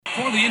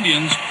for the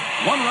Indians.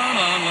 1 run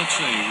on, let's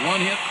see,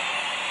 1 hit.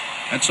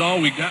 That's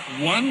all. We got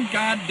 1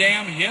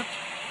 goddamn hit.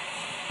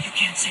 You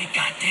can't say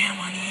goddamn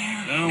on the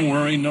air. Don't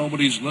worry,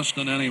 nobody's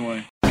listening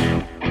anyway.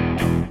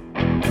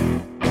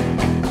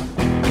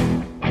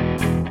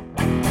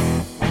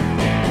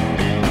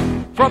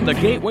 From the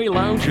Gateway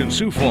Lounge in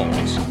Sioux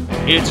Falls,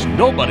 it's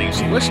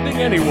Nobody's Listening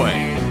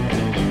Anyway.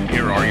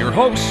 Here are your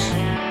hosts,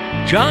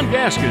 John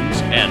Gaskins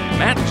and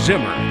Matt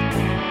Zimmer.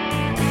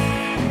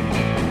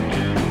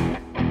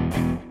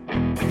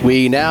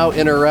 We now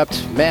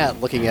interrupt Matt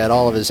looking at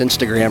all of his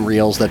Instagram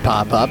reels that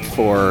pop up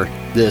for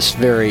this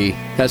very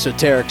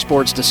esoteric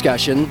sports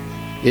discussion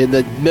in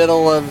the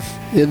middle.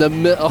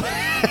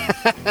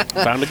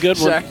 Found a good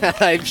one. Sorry,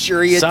 I'm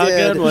sure you Saw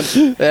did. a good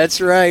one. That's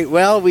right.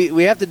 Well,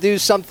 we have to do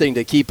something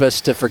to keep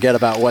us to forget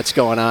about what's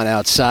going on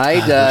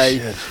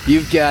outside.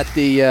 You've got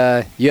you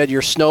had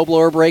your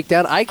snowblower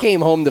breakdown. I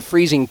came home to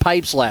freezing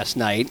pipes last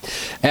night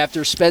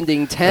after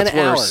spending 10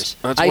 hours.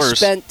 That's worse.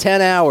 Spent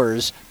 10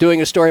 hours doing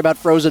a story about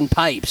frozen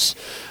pipes.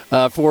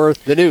 For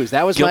the news.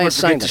 That was my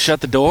assignment. Forget to shut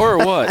the door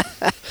or what?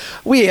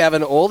 We have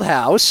an old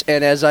house,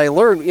 and as I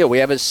learned, we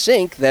have a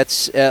sink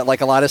that's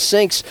like a lot of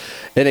sinks,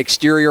 an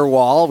exterior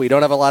wall. We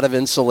don't have a lot of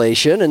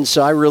insulation, and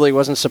so I really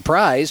wasn't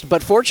surprised.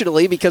 But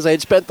fortunately, because I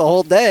had spent the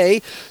whole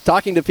day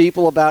talking to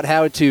people about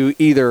how to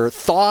either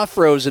thaw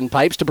frozen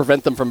pipes to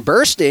prevent them from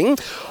bursting,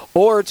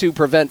 or to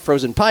prevent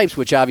frozen pipes,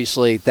 which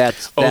obviously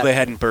that's... They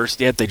hadn't burst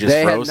yet? They just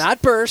froze? They had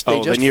not burst.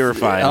 They just, then you were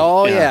fine.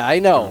 Oh, yeah I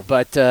know.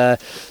 But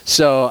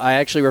so I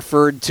actually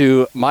referred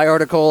to my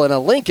article and a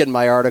link in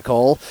my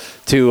article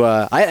to...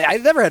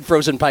 I've never had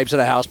frozen pipes in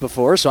a house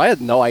before, so I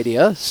had no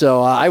idea.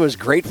 So I was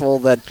grateful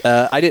that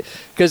I did...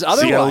 Because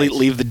otherwise... So you got to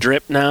leave the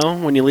drip now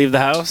when you leave the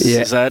house?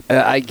 Yeah, Is that...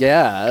 I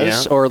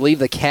guess. Yeah. Or leave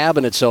the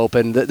cabinets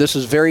open. This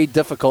is very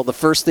difficult. The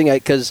first thing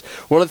because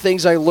one of the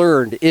things I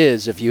learned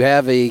is if you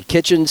have a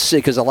kitchen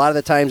sink, because a lot of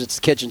the times it's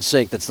the kitchen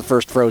sink that's the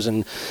first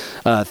frozen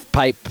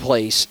pipe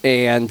place,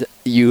 and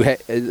you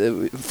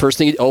first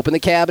thing you open the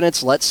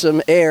cabinets, let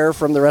some air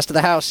from the rest of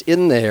the house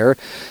in there,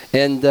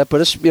 and get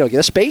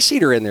a space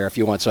heater in there if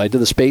you want. So I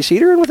did the space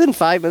heater, and within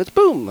 5 minutes,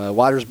 boom,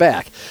 water's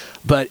back.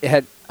 But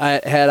had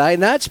I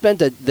not spent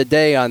the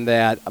day on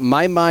that,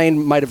 my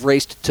mind might have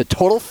raced to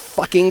total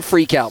fucking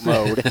freakout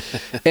mode,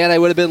 and I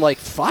would have been like,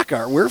 "Fuck,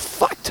 we're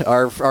fucked.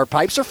 Our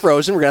pipes are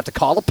frozen. We're gonna have to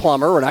call the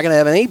plumber. We're not gonna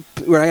have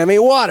any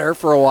water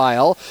for a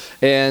while."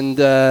 And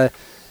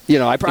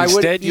I probably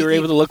Instead, you were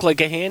able to look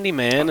like a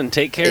handyman and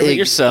take care of it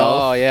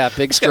yourself. Oh yeah,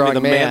 big strong man.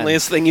 It's the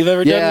manliest thing you've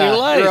ever done in your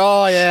life.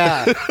 Oh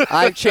yeah,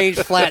 I've changed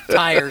flat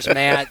tires,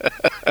 Matt,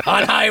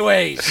 on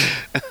highways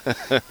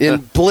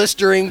in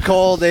blistering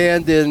cold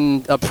and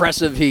in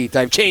oppressive heat.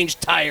 I've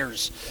changed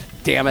tires.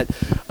 Damn it.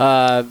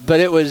 But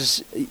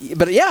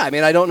yeah, I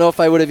mean, I don't know if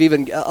I would have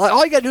even,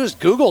 all you got to do is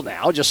Google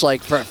now, just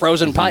like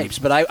frozen pipes.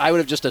 But I would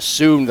have just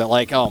assumed that,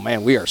 like, oh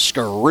man, we are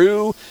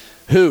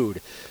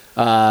screw-hooed.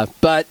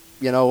 But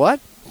you know what?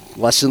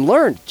 Lesson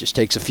learned. Just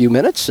takes a few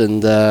minutes,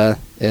 and the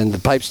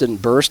pipes didn't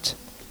burst.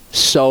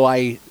 So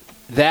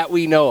that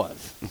we know of.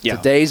 Yeah.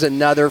 Today's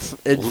another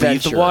adventure.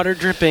 Leave the water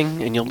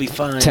dripping, and you'll be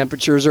fine.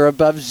 Temperatures are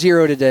above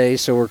 0 today,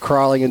 so we're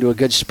crawling into a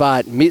good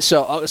spot.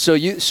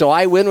 So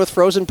I win with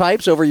frozen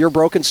pipes over your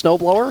broken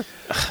snowblower.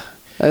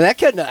 That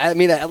couldn't. I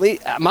mean, at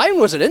least mine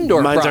was an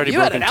indoor problem.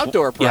 You had an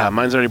outdoor problem. Yeah,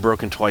 mine's already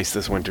broken twice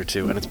this winter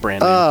too, and it's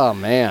brand new. Oh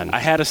man! I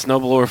had a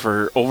snowblower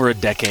for over a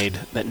decade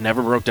that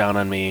never broke down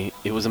on me.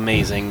 It was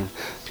amazing.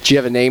 Did you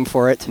have a name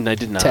for it? And I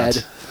did not.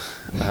 Ted.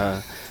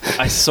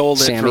 I sold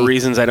it Sammy. for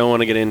reasons I don't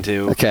want to get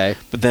into. Okay.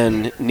 But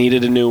then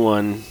needed a new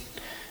one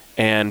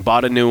and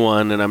bought a new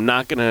one, and I'm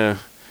not going to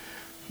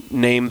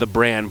name the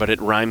brand, but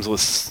it rhymes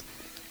with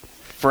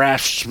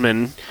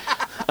Frashman.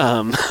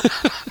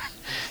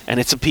 And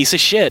it's a piece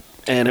of shit,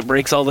 and it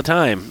breaks all the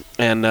time.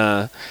 And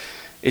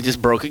it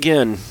just broke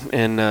again.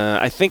 And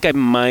I think I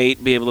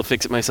might be able to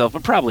fix it myself,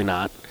 but probably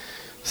not.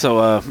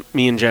 So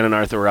me and Jen and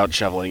Arthur were out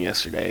shoveling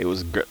yesterday. It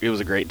was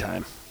a great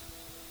time.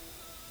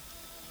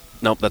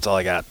 Nope, that's all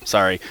I got.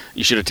 Sorry.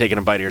 You should have taken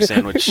a bite of your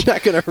sandwich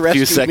Not gonna a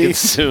few seconds me.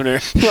 sooner.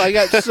 Well, I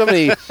got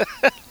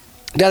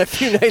a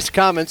few nice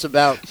comments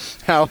about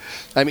how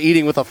I'm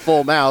eating with a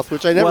full mouth,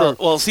 which I never...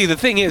 Well, see, the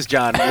thing is,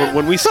 John,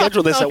 when we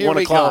schedule this at 1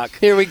 o'clock...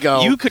 Here we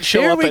go. You could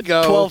show up at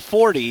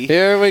 12:40.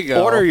 Here we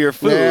go. Order your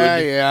food.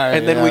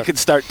 And then we could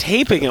start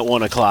taping at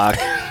 1 o'clock,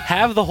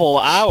 have the whole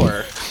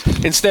hour,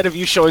 instead of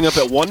you showing up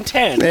at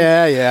 1:10.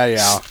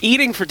 Yeah.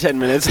 Eating for 10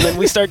 minutes, and then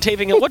we start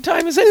taping at... What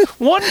time is it?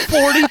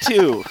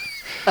 1:42.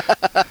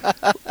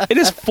 It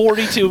is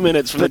 42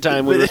 minutes from the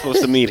time we were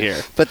supposed to meet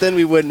here. But then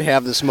we wouldn't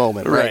have this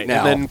moment right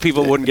now. And then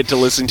people wouldn't get to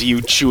listen to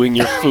you chewing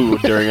your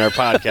food during our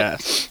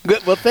podcast.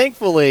 Well,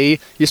 thankfully,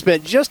 you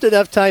spent just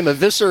enough time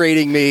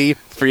eviscerating me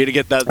for you to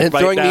get that and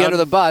bite throwing down? me under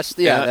the bus.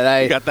 Yeah, that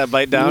I got that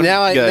bite down.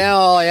 Now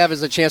all I have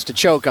is a chance to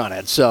choke on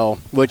it. So,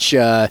 which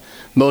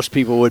most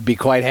people would be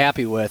quite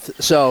happy with.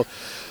 So,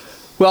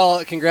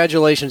 well,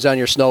 congratulations on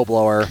your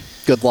snowblower.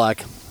 Good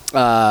luck.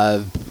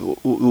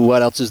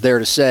 What else is there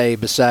to say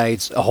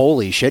besides,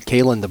 holy shit,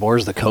 Kalen DeBoer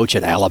is the coach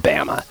at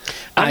Alabama?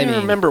 I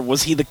don't remember.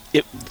 Was he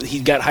he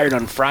got hired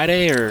on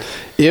Friday or?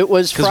 It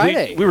was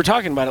Friday. We were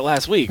talking about it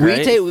last week,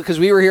 right? Because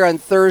we were here on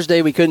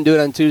Thursday. We couldn't do it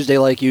on Tuesday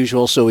like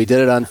usual, so we did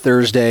it on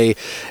Thursday.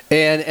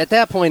 And at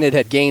that point, it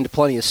had gained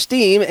plenty of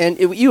steam. And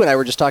you and I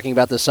were just talking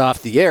about this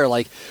off the air.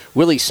 Like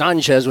Willie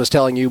Sanchez was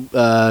telling you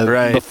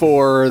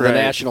before the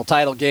national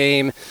title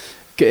game.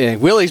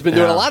 Willie's been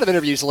doing a lot of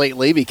interviews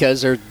lately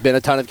because there's been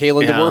a ton of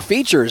Kalen DeBoer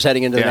features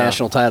heading into the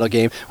national title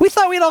game. We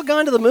thought we'd all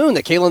gone to the moon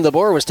that Kalen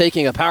DeBoer was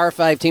taking a Power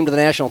 5 team to the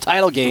national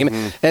title game,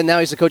 and now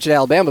he's the coach at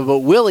Alabama. But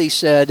Willie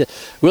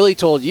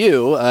told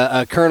you,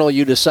 Colonel,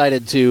 you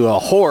decided to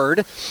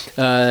hoard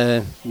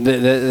that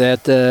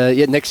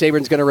Nick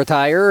Saban's going to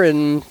retire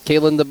and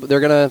they're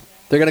going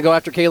to go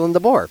after Kalen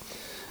DeBoer.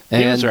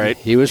 And he was right.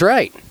 He was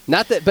right.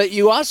 Not that, but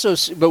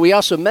we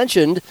also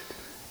mentioned.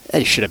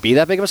 Hey, should it be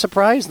that big of a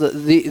surprise?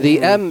 The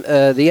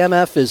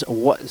MF is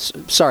what?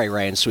 Sorry,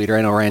 Ryan Sweeter.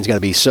 I know Ryan's got to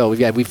be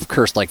we've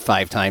cursed like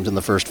 5 times in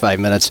the first 5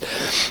 minutes.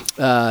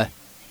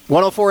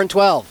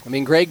 104-12. I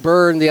mean, Greg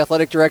Byrne, the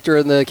athletic director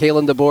in the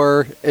Kalen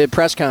DeBoer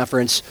press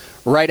conference,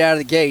 right out of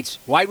the gates.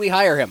 Why'd we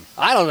hire him?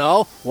 I don't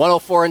know.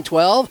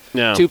 104-12.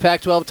 Yeah. 2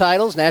 Pac-12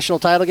 titles, national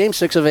title game,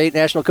 6 of 8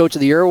 National Coach of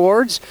the Year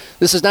awards.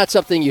 This is not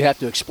something you have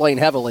to explain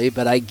heavily,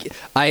 but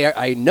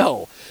I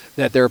know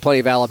that there are plenty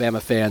of Alabama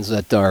fans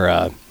that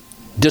are.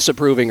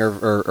 Disapproving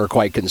or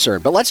quite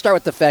concerned. But let's start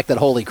with the fact that,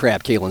 holy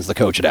crap, Kalen's the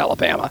coach at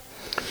Alabama.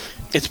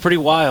 It's pretty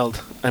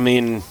wild. I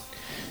mean,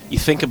 you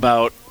think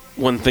about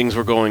when things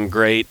were going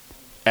great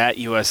at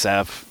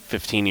USF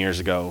 15 years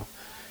ago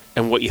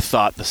and what you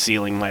thought the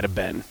ceiling might have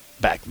been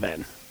back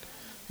then.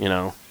 You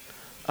know,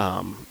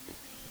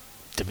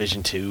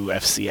 Division II,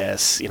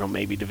 FCS,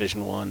 maybe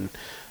Division I.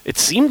 It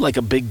seemed like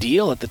a big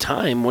deal at the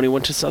time when he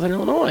went to Southern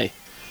Illinois.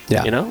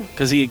 Yeah.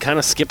 Because he kind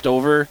of skipped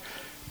over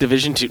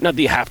Division II. Not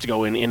that you have to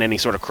go in any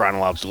sort of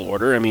chronological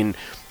order. I mean,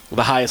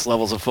 the highest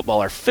levels of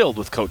football are filled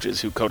with coaches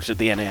who coached at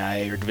the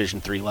NAIA or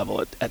Division III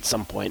level at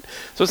some point.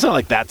 So it's not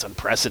like that's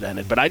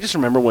unprecedented. But I just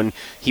remember when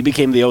he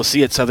became the OC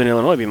at Southern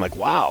Illinois being like,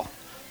 wow,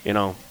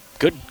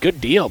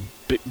 good deal.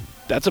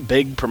 That's a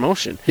big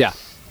promotion. Yeah.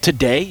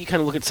 Today, you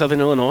kind of look at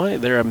Southern Illinois.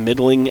 They're a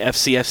middling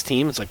FCS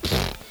team. It's like,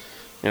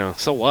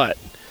 so what?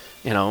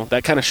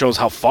 That kind of shows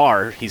how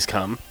far he's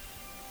come.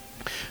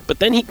 But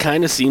then he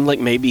kind of seemed like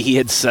maybe he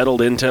had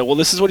settled into, well,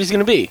 this is what he's going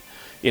to be.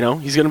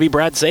 He's going to be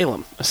Brad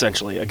Salem,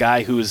 essentially, a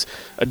guy who's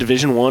a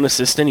Division I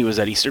assistant. He was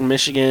at Eastern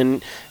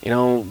Michigan,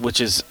 which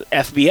is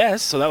FBS,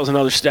 so that was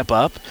another step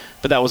up.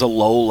 But that was a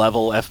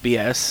low-level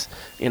FBS,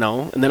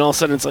 And then all of a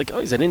sudden it's like, oh,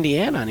 he's at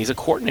Indiana, and he's a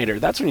coordinator.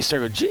 That's when you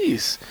start going,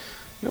 geez,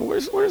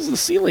 where's the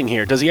ceiling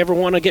here? Does he ever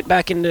want to get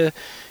back into,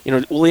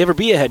 will he ever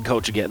be a head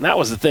coach again? That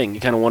was the thing.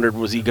 You kind of wondered,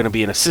 was he going to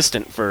be an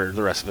assistant for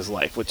the rest of his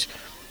life, which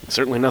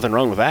certainly nothing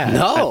wrong with that.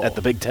 No. At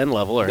the Big Ten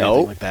level or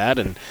anything like that.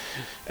 And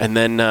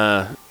then,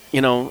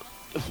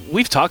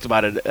 we've talked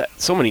about it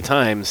so many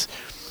times.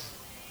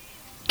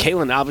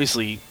 Kalen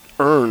obviously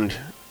earned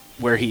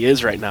where he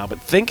is right now,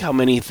 but think how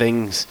many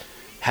things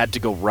had to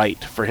go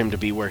right for him to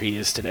be where he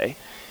is today.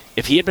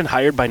 If he had been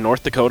hired by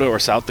North Dakota or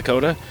South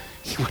Dakota,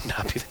 he would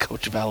not be the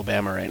coach of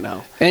Alabama right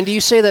now. And do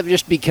you say that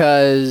just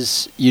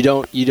because you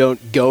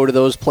don't go to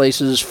those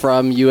places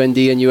from UND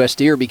and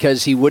USD, or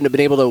because he wouldn't have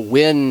been able to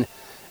win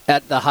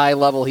at the high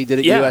level he did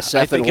at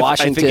USF and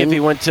Washington? I think if he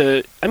went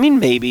to,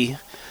 maybe.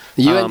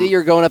 UND,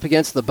 you're going up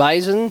against the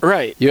Bison.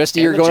 Right.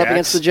 USD, you're going up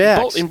against the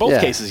Jacks. In both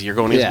cases, you're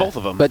going against both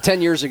of them. But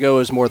 10 years ago, it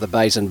was more the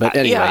Bison. But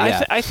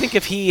anyway, I think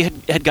if he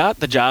had got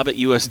the job at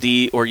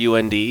USD or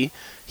UND,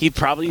 he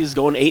probably is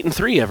going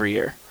 8-3 every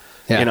year.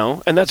 Yeah.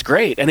 And that's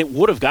great. And it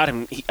would have got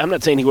him. I'm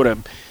not saying he would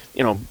have,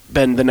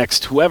 been the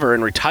next whoever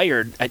and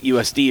retired at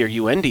USD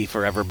or UND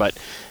forever, but,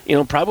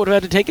 probably would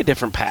have had to take a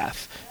different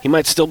path. He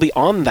might still be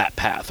on that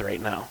path right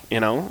now,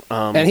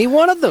 And he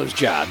wanted those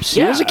jobs.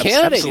 He was a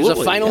candidate. Absolutely. He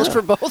was a finalist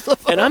for both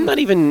of them. And I'm not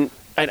even.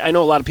 I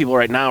know a lot of people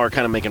right now are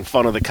kind of making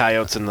fun of the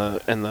Coyotes and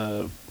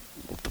the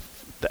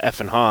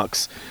effing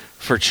Hawks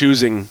for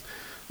choosing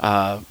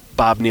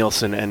Bob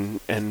Nielsen and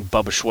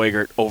Bubba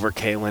Schwagert over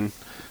Kalen.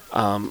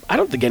 I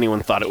don't think anyone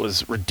thought it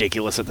was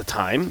ridiculous at the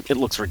time. It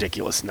looks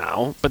ridiculous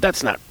now, but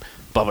that's not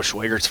Bubba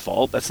Schwagert's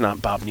fault. That's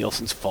not Bob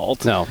Nielsen's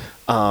fault. No.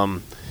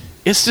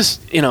 It's just,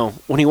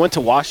 when he went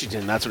to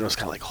Washington, that's when it was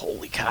kind of like,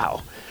 holy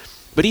cow.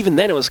 But even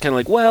then it was kind of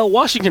like, well,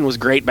 Washington was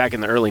great back in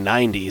the early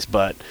 90s,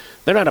 but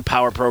they're not a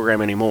power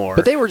program anymore.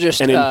 But they were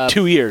just... And in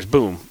 2 years,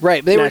 boom.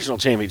 Right. National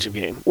championship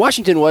game.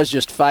 Washington was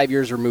just 5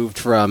 years removed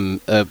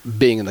from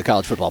being in the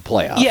college football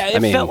playoff. Yeah,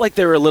 it felt like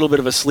they were a little bit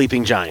of a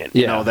sleeping giant.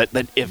 Yeah.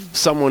 That if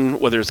someone,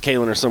 whether it's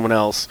Kalen or someone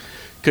else,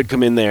 could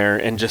come in there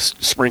and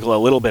just sprinkle a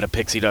little bit of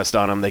pixie dust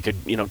on them, they could,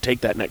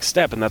 take that next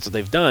step, and that's what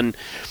they've done.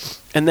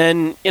 And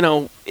then,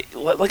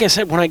 like I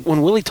said,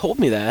 when Willie told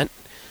me that,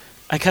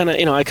 I kind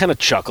of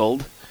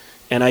chuckled,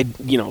 and I,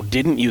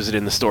 didn't use it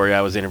in the story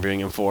I was interviewing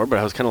him for, but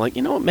I was kind of like,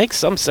 it makes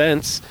some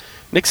sense.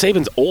 Nick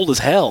Saban's old as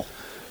hell,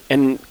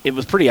 and it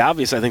was pretty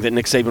obvious, I think, that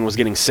Nick Saban was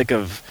getting sick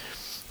of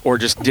or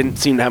just didn't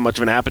seem to have much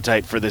of an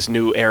appetite for this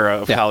new era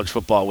of college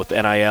football with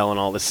NIL and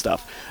all this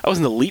stuff. I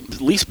wasn't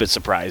the least bit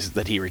surprised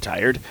that he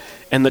retired,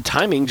 and the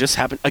timing just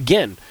happened.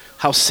 Again,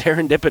 how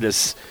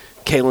serendipitous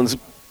Kalen's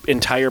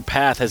entire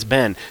path has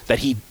been, that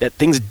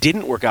things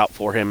didn't work out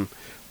for him,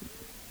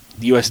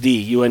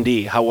 USD,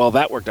 UND, how well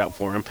that worked out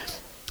for him.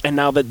 And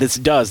now that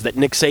that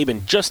Nick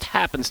Saban just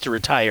happens to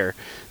retire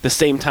the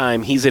same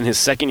time he's in his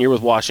second year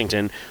with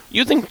Washington,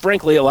 you think,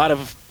 frankly, a lot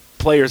of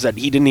players that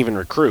he didn't even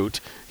recruit.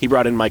 He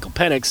brought in Michael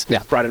Penix,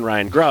 brought in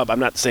Ryan Grubb. I'm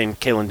not saying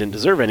Kalen didn't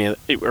deserve any of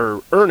it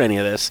or earn any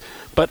of this,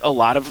 but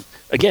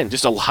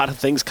just a lot of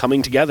things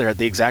coming together at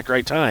the exact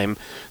right time.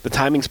 The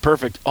timing's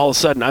perfect. All of a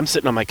sudden, I'm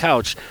sitting on my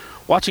couch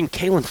watching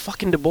Kalen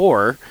fucking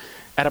DeBoer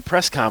at a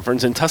press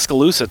conference in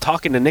Tuscaloosa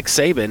talking to Nick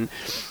Saban,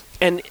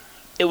 and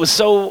it was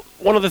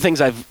one of the things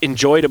I've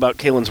enjoyed about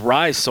Kalen's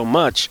rise so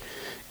much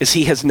is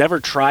he has never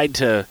tried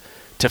to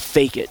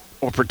fake it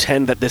or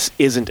pretend that this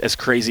isn't as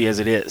crazy as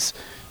it is.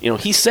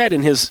 He said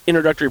in his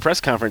introductory press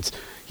conference,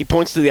 he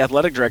points to the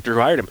athletic director who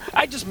hired him.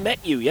 I just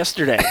met you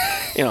yesterday.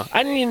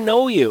 I didn't even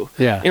know you.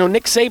 Yeah.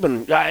 Nick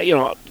Saban,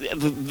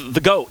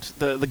 the GOAT,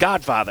 the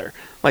Godfather.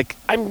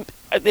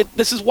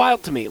 This is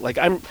wild to me.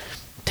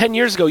 10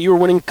 years ago, you were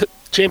winning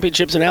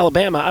championships in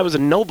Alabama. I was a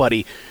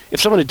nobody. If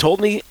someone had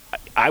told me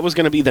I was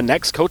going to be the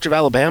next coach of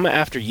Alabama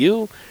after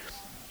you,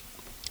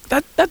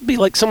 that'd be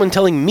like someone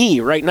telling me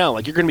right now,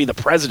 you're going to be the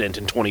president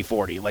in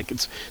 2040.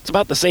 It's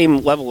about the same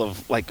level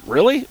of,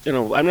 really?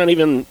 I'm not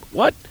even,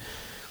 what?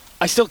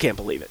 I still can't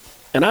believe it.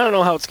 And I don't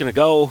know how it's going to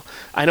go.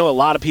 I know a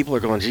lot of people are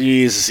going,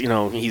 geez,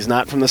 he's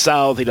not from the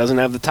South. He doesn't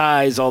have the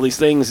ties, all these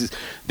things.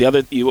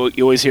 You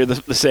always hear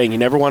the saying, you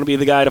never want to be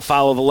the guy to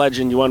follow the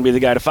legend. You want to be the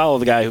guy to follow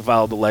the guy who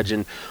followed the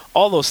legend.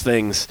 All those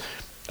things.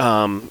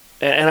 And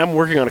I'm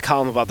working on a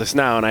column about this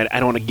now, and I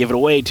don't want to give it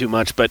away too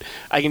much, but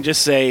I can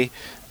just say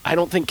I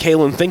don't think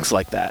Kalen thinks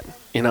like that.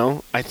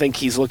 I think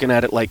he's looking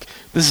at it like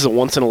this is a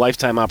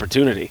once-in-a-lifetime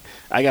opportunity.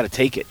 I got to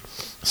take it.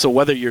 So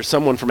whether you're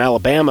someone from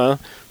Alabama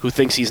who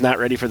thinks he's not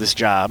ready for this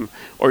job,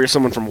 or you're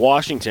someone from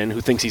Washington who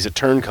thinks he's a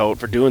turncoat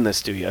for doing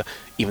this to you,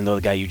 even though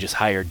the guy you just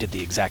hired did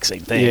the exact same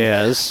thing.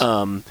 Yes.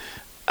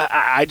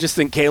 I just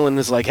think Kalen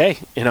is like, hey,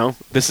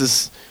 this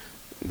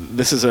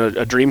is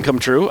a dream come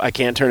true. I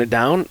can't turn it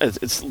down.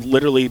 It's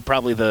literally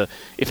probably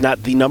if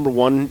not the number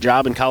one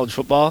job in college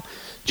football.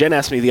 Jen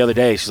asked me the other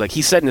day, she's like,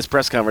 he said in his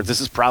press conference,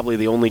 this is probably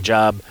the only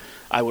job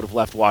I would have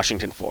left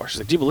Washington for. She's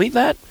like, do you believe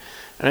that?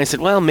 And I said,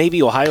 well,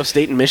 maybe Ohio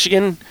State and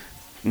Michigan,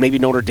 maybe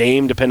Notre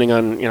Dame, depending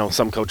on,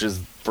 some coaches,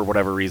 for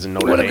whatever reason,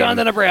 Notre Dame. Would have gone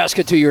to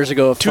Nebraska 2 years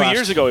ago. 2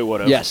 years ago he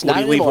would have. Yes. Would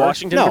he leave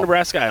Washington for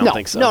Nebraska? I don't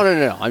think so.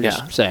 No. I'm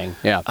just saying,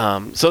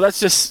 yeah. So that's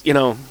just,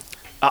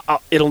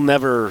 it'll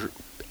never,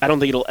 I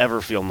don't think it'll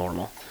ever feel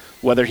normal.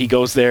 Whether he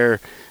goes there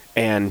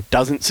and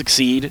doesn't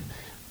succeed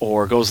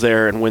or goes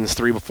there and wins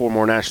 3 or 4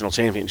 more national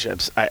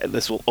championships,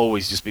 this will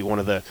always just be one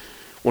of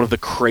the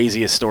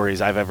craziest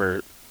stories I've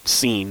ever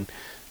seen.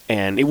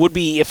 And it would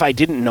be if I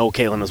didn't know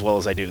Kalen as well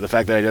as I do. The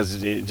fact that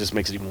it just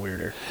makes it even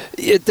weirder.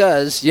 It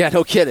does. Yeah,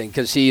 no kidding,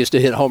 because he used to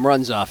hit home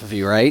runs off of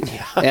you, right?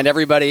 Yeah. And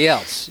everybody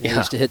else. He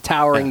used to hit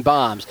towering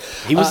bombs.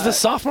 He was the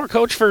sophomore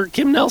coach for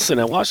Kim Nelson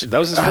at Washington. That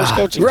was his first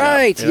coaching job.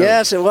 Right,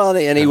 yes.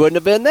 And he wouldn't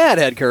have been that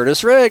had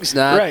Curtis Riggs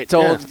not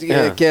told.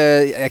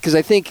 Because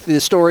I think the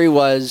story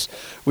was,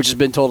 which has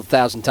been told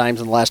 1,000 times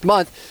in the last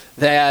month,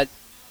 that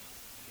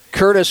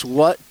Curtis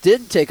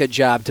did take a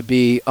job to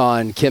be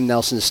on Kim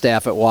Nelson's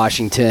staff at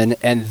Washington,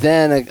 and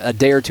then a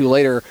day or two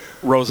later,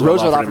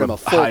 Roosevelt offered him a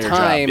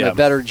full-time, a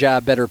better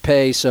job, better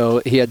pay,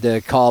 so he had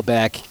to call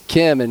back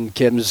Kim, and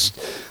Kim's,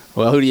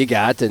 well, who do you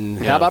got? And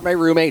how about my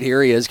roommate?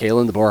 Here he is.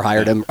 Kalen DeBoer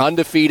hired him,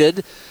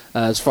 undefeated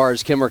as far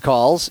as Kim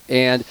recalls,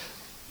 and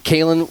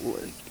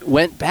Kalen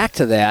went back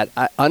to that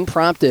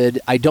unprompted.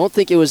 I don't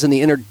think it was in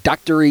the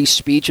introductory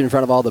speech in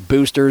front of all the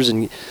boosters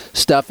and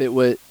stuff. It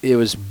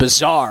was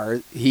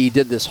bizarre. He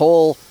did this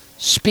whole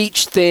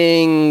speech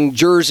thing,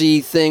 jersey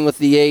thing with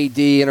the AD,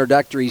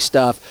 introductory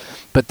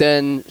stuff, but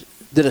then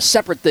did a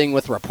separate thing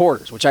with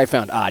reporters, which I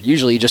found odd.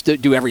 Usually you just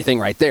do everything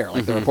right there,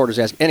 like the reporters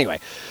ask. Anyway,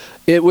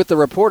 with the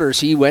reporters,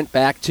 he went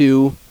back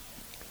to,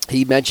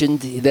 he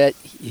mentioned that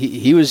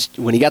he was,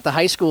 when he got the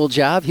high school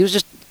job, he was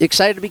just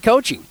excited to be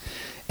coaching.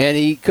 And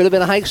he could have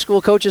been a high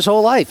school coach his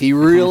whole life. He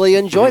really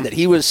enjoyed it.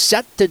 He was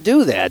set to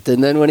do that.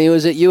 And then when he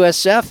was at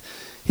USF,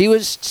 he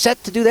was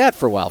set to do that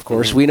for a while. Of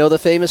course, we know the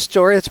famous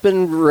story that's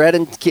been read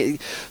and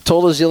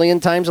told a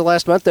zillion times the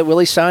last month that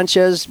Willie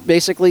Sanchez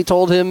basically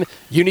told him,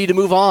 you need to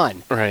move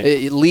on.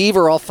 Right. Leave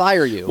or I'll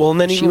fire you. Well, and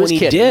then even when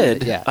he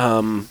did,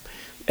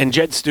 and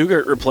Jed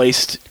Stugart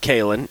replaced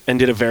Kalen and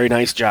did a very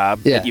nice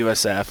job at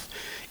USF,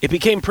 it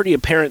became pretty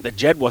apparent that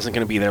Jed wasn't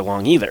going to be there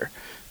long either,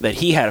 that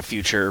he had a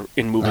future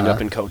in moving up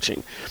in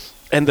coaching.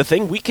 And the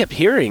thing we kept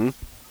hearing,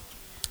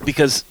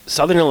 because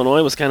Southern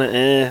Illinois was kind of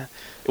it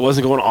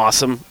wasn't going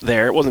awesome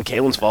there. It wasn't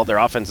Kalen's fault. Their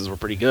offenses were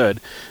pretty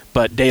good.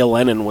 But Dale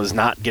Lennon was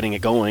not getting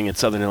it going at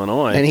Southern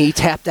Illinois. And he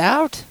tapped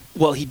out?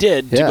 Well, he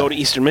did to go to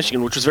Eastern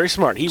Michigan, which was very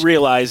smart. He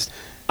realized,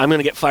 I'm going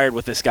to get fired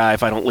with this guy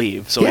if I don't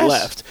leave. So he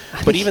left.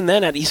 But even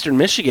then at Eastern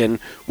Michigan,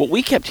 what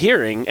we kept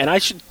hearing, and I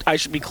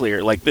should be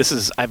clear, like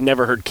I've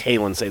never heard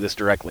Kalen say this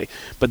directly,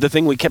 but the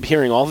thing we kept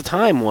hearing all the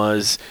time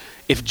was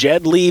if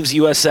Jed leaves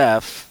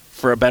USF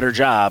for a better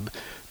job,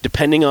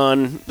 depending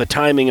on the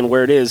timing and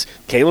where it is,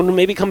 Kalen would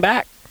maybe come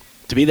back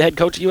to be the head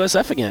coach at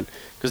USF again.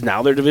 Because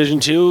now they're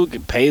Division II,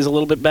 pays a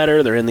little bit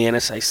better, they're in the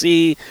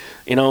NSIC.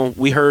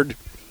 We heard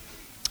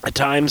at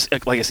times,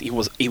 like he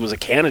was a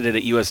candidate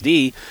at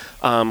USD.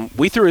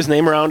 We threw his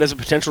name around as a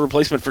potential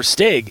replacement for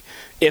Stig,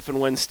 if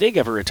and when Stig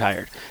ever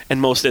retired. And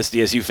most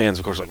SDSU fans,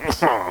 of course, were like,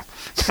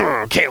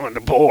 Kalen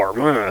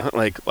DeBoer.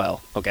 Like,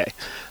 well, okay.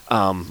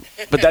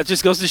 But that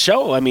just goes to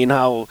show, I mean,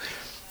 how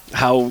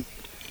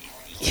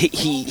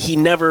he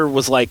never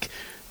was like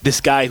this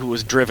guy who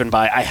was driven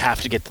by, I have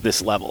to get to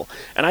this level.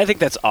 And I think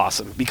that's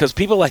awesome, because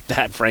people like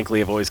that, frankly,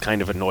 have always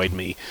kind of annoyed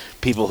me.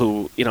 People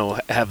who,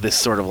 have this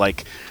sort of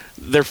like,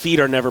 their feet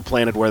are never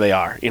planted where they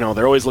are.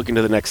 They're always looking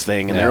to the next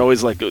thing, and they're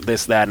always like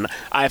this, that, and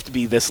I have to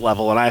be this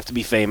level, and I have to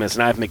be famous,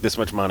 and I have to make this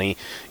much money.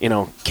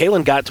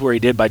 Kalen got to where he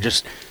did by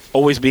just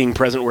always being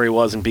present where he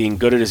was and being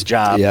good at his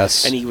job.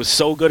 Yes. And he was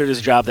so good at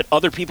his job that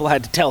other people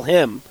had to tell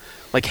him,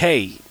 like,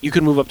 hey, you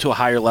can move up to a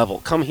higher level.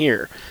 Come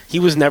here. He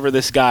was never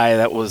this guy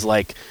that was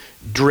like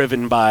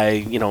driven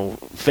by,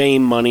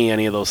 fame, money,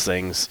 any of those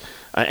things.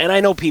 And I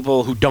know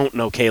people who don't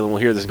know Kalen will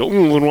hear this and go,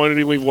 then why did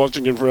he leave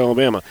Washington for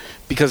Alabama?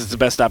 Because it's the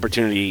best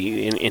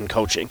opportunity in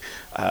coaching.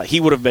 He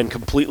would have been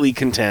completely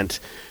content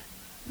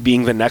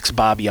being the next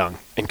Bob Young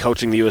and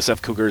coaching the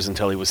USF Cougars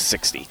until he was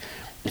 60.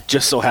 It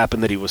just so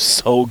happened that he was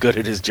so good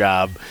at his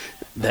job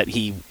that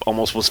he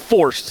almost was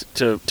forced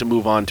to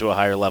move on to a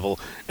higher level,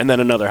 and then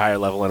another higher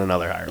level, and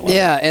another higher level.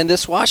 Yeah, and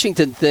this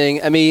Washington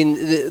thing, I mean,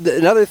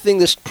 another thing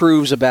this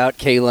proves about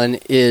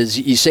Kalen is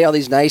you say all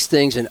these nice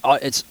things, and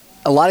it's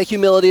a lot of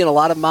humility and a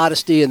lot of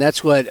modesty, and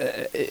that's what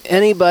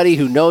anybody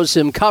who knows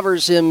him,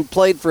 covers him,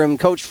 played for him,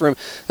 coached for him,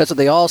 that's what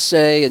they all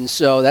say, and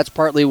so that's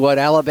partly what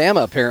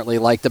Alabama apparently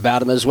liked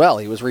about him as well.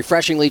 He was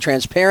refreshingly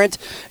transparent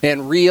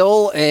and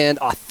real and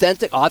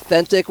authentic.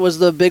 Authentic was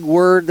the big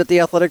word that the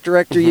athletic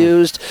director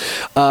used,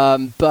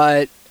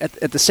 but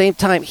at the same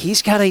time,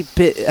 he's got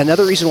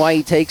another reason why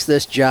he takes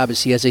this job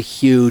is he has a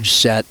huge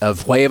set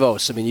of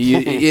huevos. I mean,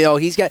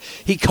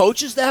 he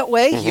coaches that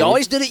way. He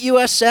always did at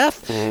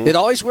USF. It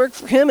always worked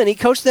for him, and he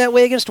coached that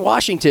way against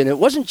Washington. It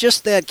wasn't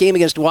just that game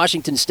against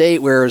Washington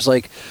State where it was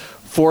like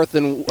fourth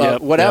and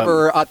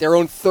at their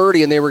own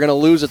 30, and they were going to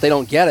lose if they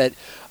don't get it.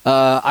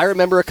 I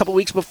remember a couple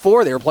weeks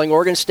before they were playing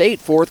Oregon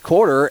State, fourth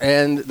quarter,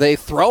 and they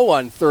throw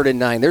on 3rd and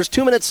 9. There's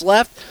 2 minutes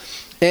left.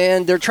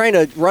 And they're trying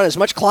to run as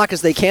much clock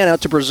as they can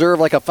out to preserve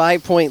like a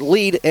 5-point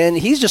lead. And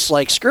he's just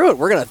like, screw it.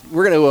 We're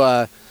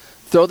gonna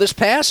throw this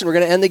pass, and we're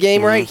going to end the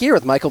game right here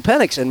with Michael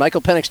Penix. And Michael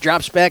Penix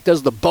drops back,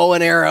 does the bow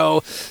and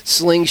arrow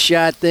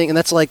slingshot thing, and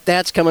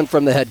that's coming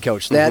from the head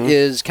coach. That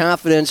is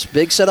confidence,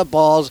 big set of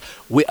balls.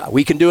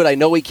 We can do it. I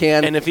know we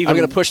can. And I'm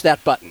going to push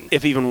that button.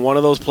 If even one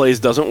of those plays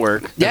doesn't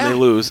work, and they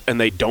lose, and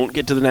they don't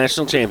get to the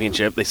national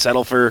championship, they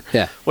settle for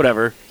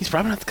whatever. He's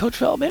probably not the coach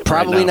for Alabama.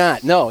 Probably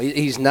not. No,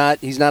 he's not.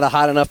 He's not a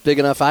hot enough, big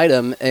enough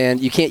item,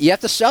 and you can't. You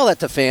have to sell that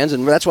to fans,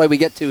 and that's why we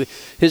get to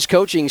his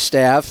coaching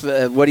staff,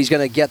 what he's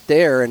going to get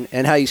there,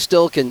 and how he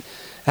still can.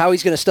 How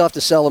he's going to still have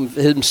to sell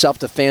himself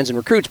to fans and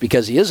recruits,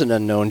 because he is an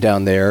unknown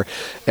down there,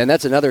 and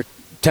that's another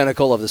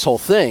tentacle of this whole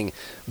thing.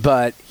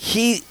 But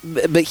he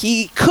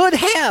could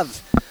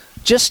have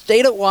just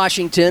stayed at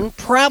Washington,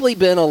 probably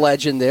been a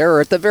legend there,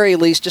 or at the very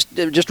least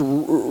just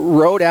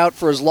rode out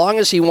for as long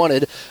as he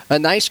wanted, a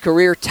nice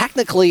career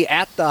technically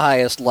at the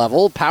highest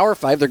level, Power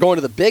 5. They're going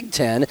to the Big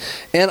Ten.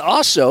 And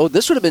also,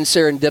 this would have been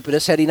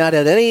serendipitous had he not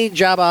had any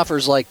job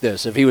offers like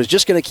this. If he was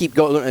just going to keep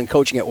going and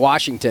coaching at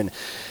Washington,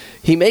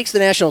 he makes the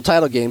national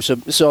title game,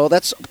 so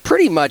that's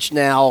pretty much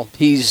now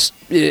he's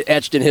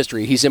etched in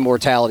history. He's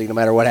immortality no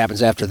matter what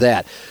happens after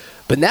that.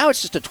 But now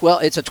it's just a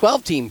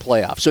 12-team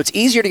playoff, so it's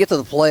easier to get to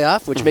the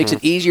playoff, which makes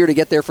it easier to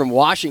get there from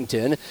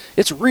Washington.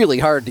 It's really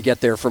hard to get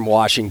there from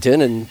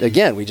Washington, and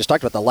again, we just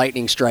talked about the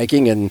lightning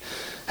striking and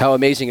how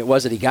amazing it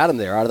was that he got him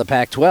there out of the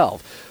Pac-12.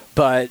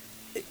 But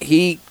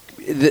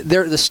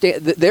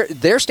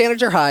their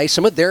standards are high.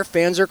 Some of their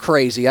fans are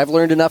crazy. I've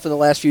learned enough in the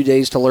last few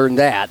days to learn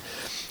that.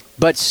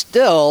 But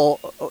still,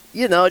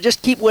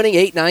 just keep winning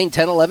 8, 9,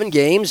 10, 11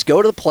 games.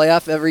 Go to the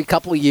playoff every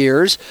couple of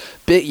years.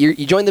 You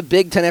join the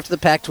Big Ten after the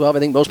Pac-12. I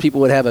think most people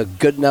would have a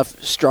good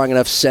enough, strong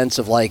enough sense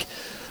of like,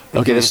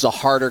 okay, this is a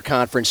harder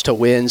conference to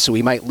win, so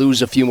we might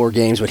lose a few more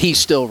games, but he's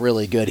still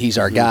really good. He's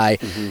our guy.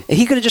 And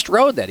he could have just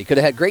rode that. He could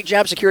have had great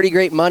job security,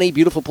 great money,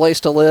 beautiful place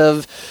to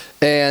live,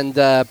 and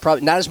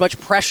probably not as much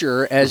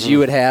pressure as you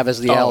would have as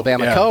the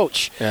Alabama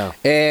coach. Yeah.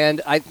 And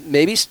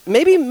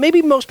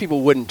maybe most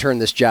people wouldn't turn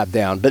this job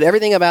down, but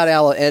everything about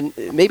and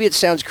maybe it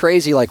sounds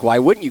crazy, like why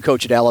wouldn't you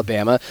coach at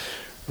Alabama?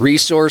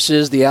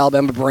 Resources, the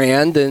Alabama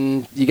brand,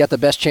 and you got the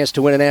best chance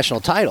to win a national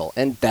title.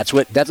 And that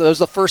was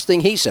the first thing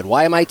he said.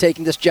 Why am I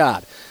taking this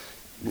job?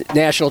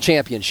 National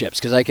championships,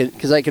 because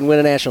I can win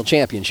a national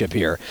championship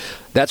here.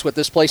 That's what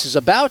this place is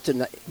about,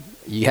 and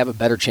you have a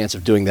better chance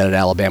of doing that at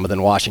Alabama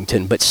than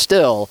Washington. But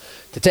still,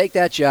 to take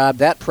that job,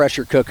 that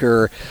pressure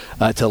cooker,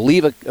 to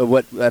leave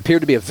what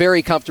appeared to be a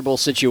very comfortable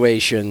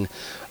situation,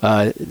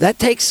 that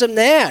takes some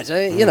naz.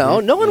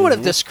 No one would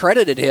have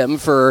discredited him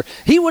for.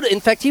 He would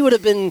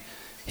have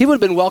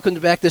been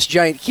welcomed back, this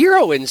giant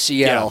hero in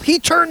Seattle. Yeah. He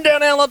turned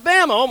down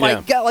Alabama. Oh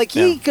my God!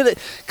 He could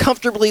have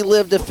comfortably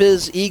lived if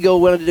his ego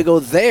wanted to go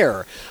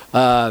there.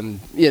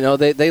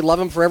 They love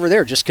him forever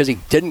there just because he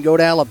didn't go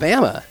to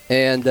Alabama,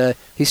 and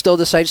he still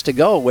decides to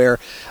go. Where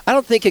I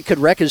don't think it could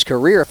wreck his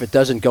career if it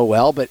doesn't go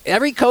well. But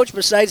every coach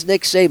besides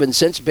Nick Saban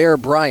since Bear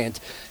Bryant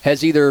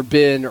has either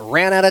been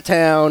ran out of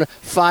town,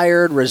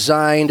 fired,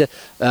 resigned,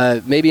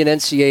 maybe an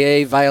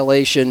NCAA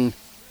violation.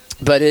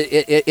 But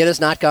it has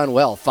not gone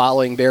well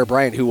following Bear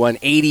Bryant, who won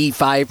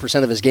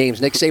 85% of his games.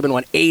 Nick Saban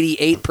won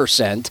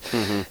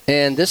 88%.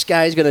 And this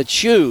guy's going to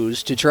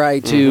choose to try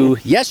to,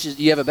 yes,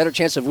 you have a better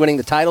chance of winning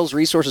the titles,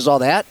 resources, all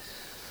that.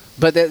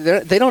 But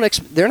they're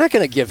not going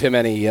to give him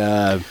any.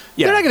 They're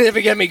not going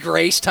to give him any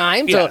grace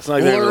time to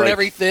learn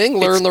everything,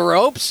 learn the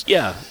ropes.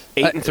 Yeah.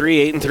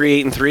 8-3,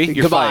 8-3, 8-3.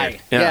 You're goodbye.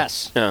 fired. Yeah.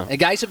 Yes. Yeah. And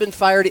guys have been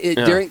fired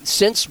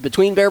since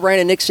between Bear Bryant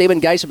and Nick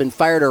Saban. Guys have been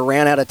fired or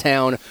ran out of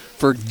town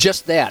for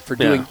just that, for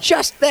doing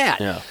just that.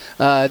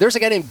 Yeah. There's a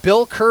guy named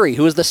Bill Curry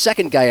who was the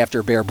second guy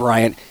after Bear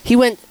Bryant. He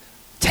went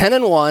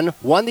 10-1,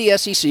 won the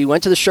SEC,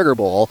 went to the Sugar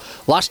Bowl,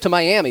 lost to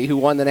Miami, who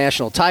won the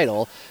national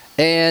title,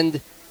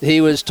 and he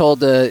was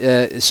told,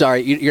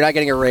 sorry, you're not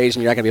getting a raise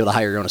and you're not going to be able to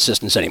hire your own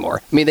assistants anymore.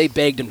 I mean, they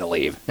begged him to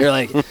leave. They're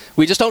like,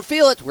 we just don't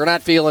feel it. We're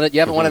not feeling it. You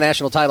haven't won a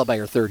national title by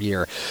your third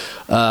year.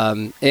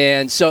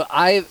 And so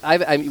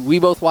we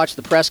both watched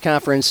the press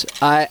conference.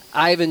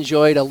 I've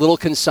enjoyed a little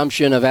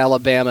consumption of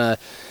Alabama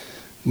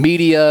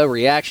media,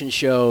 reaction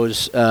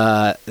shows,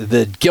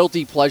 the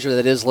guilty pleasure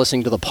that is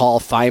listening to the Paul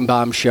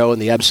Feinbaum show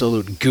and the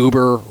absolute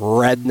goober,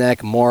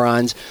 redneck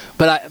morons.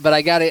 But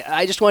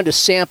I just wanted to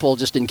sample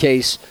just in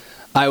case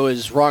I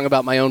was wrong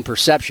about my own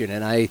perception,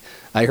 and I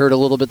heard a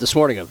little bit this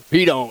morning of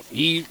he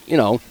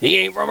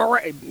ain't from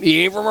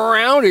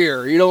around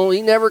here.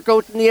 He never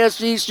coached in the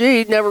SEC.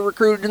 He never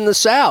recruited in the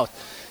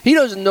South. He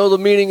doesn't know the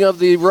meaning of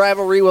the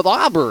rivalry with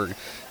Auburn.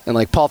 And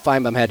like Paul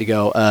Feinbaum had to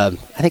go. I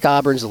think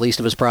Auburn's the least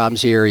of his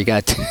problems here. You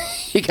got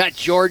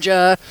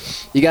Georgia,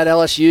 you got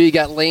LSU, you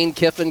got Lane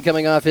Kiffin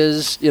coming off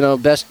his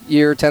best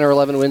year, 10 or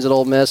 11 wins at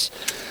Ole Miss.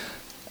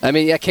 I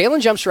mean,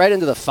 Kalen jumps right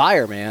into the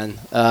fire, man.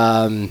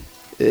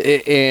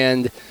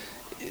 And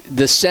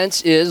the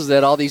sense is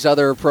that all these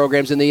other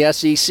programs in the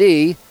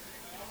SEC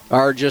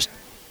are just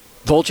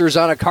vultures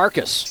on a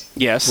carcass.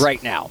 Yes.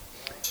 Right now.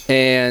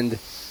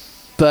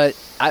 But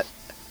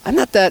I'm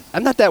not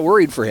that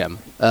worried for him.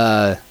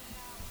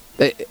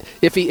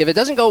 If it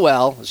doesn't go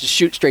well, let's just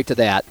shoot straight to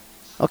that.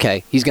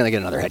 Okay, he's going to get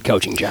another head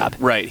coaching job.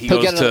 Right. He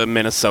goes to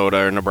Minnesota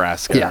or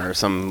Nebraska or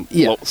some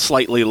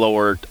slightly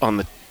lower on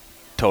the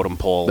totem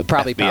pole. But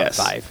probably Power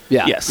 5.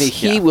 Yeah. Yes. I mean,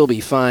 he will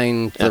be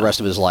fine for the rest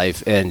of his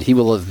life, and he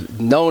will have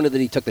known that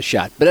he took the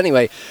shot. But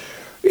anyway,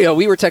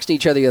 we were texting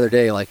each other the other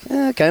day, like,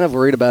 kind of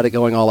worried about it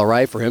going all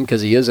awry for him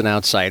because he is an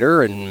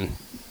outsider, and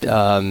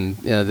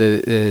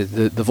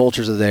the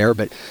vultures are there.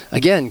 But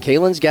again,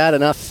 Kalen's got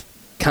enough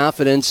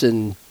confidence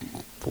and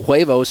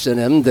huevos in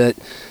him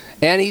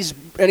and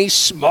he's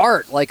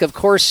smart. Like, of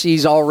course,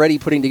 he's already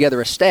putting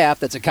together a staff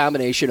that's a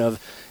combination of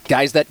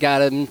guys that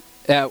got him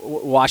at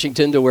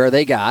Washington to where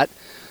they got,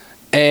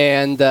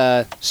 and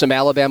some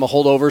Alabama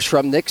holdovers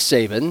from Nick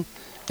Saban,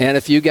 and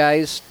a few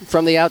guys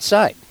from the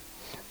outside.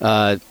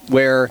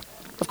 Where,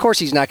 of course,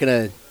 he's not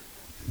going to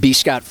be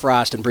Scott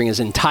Frost and bring his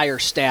entire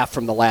staff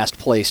from the last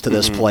place to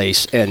this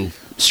place and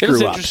screw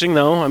It's up. interesting,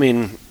 though. I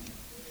mean,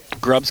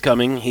 Grubb's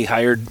coming. He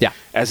hired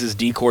as his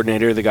D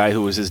coordinator the guy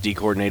who was his D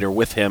coordinator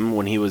with him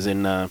when he was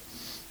in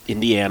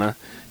Indiana.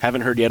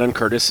 Haven't heard yet on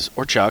Curtis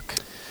or Chuck.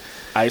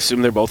 I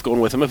assume they're both going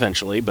with him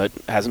eventually, but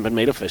hasn't been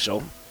made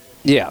official.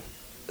 Yeah.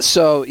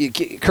 So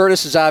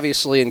Curtis is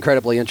obviously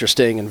incredibly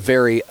interesting and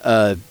very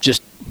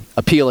just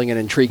appealing and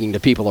intriguing to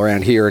people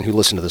around here and who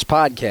listen to this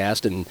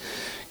podcast. And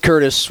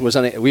Curtis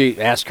we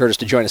asked Curtis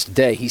to join us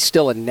today. He's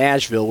still in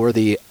Nashville, where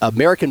the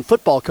American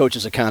Football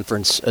Coaches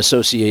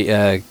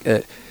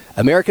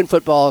American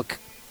Football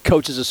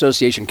Coaches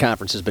Association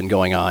conference has been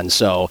going on.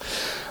 So,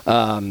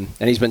 and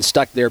he's been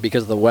stuck there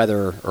because of the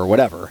weather or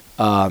whatever.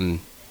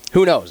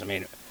 Who knows? I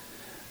mean,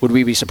 would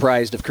we be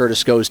surprised if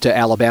Curtis goes to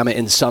Alabama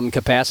in some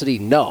capacity?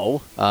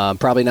 No,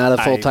 probably not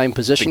a full-time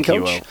position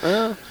coach.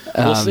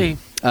 We'll see.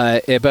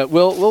 But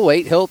we'll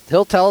wait. He'll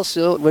tell us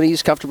when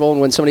he's comfortable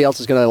and when somebody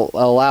else is going to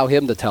allow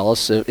him to tell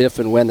us if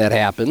and when that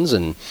happens.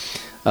 And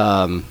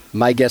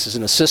my guess is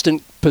an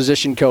assistant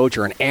position coach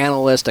or an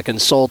analyst, a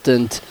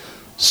consultant,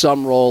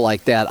 some role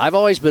like that. I've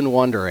always been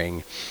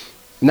wondering.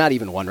 Not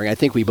even wondering. I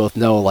think we both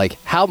know, like,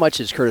 how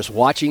much is Curtis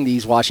watching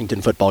these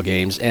Washington football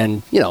games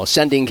and,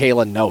 sending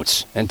Kalen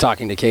notes and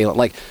talking to Kalen,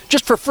 like,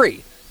 just for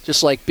free.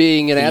 Just like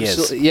being an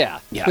absolute, yeah.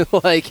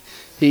 Like,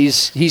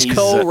 he's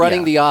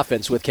co-running the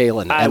offense with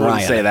Kalen and Ryan. I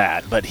wouldn't say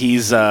that, but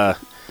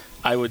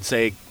I would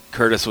say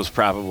Curtis was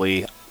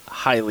probably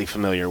highly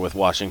familiar with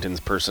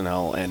Washington's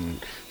personnel and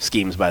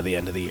schemes by the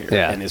end of the year,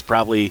 Yeah. and is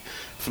probably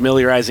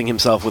familiarizing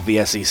himself with the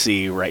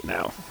SEC right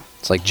now.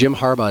 It's like Jim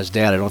Harbaugh's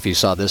dad. I don't know if you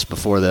saw this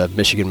before the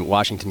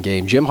Michigan-Washington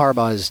game. Jim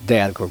Harbaugh's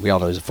dad, of course, we all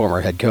know he's a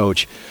former head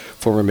coach,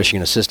 former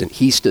Michigan assistant.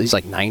 He's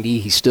like 90.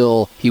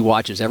 He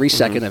watches every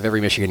second of every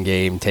Michigan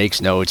game,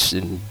 takes notes,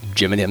 and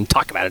Jim and him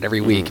talk about it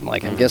every week.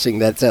 I'm guessing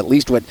that's at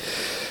least what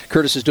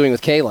Curtis is doing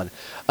with Kalen.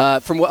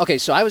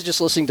 So I was just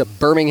listening to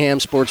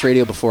Birmingham Sports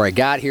Radio before I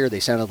got here. They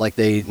sounded like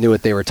they knew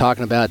what they were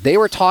talking about. They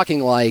were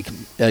talking like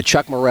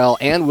Chuck Morrell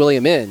and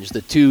William Inge,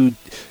 the two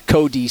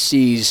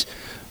co-DCs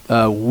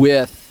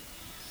with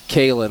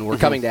Kalen, were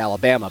coming to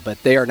Alabama,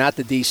 but they are not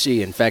the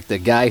DC. In fact, the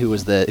guy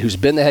who's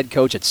been the head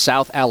coach at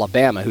South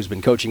Alabama, who's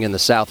been coaching in the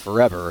South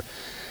forever,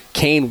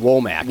 Kane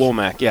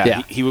Womack.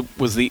 Yeah. He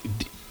was the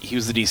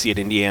DC at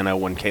Indiana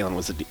when Kalen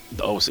was the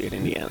OC at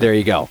Indiana. There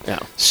you go. Yeah.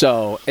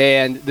 So,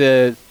 and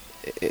the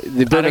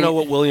I don't know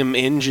what William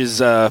Inge's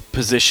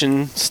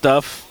position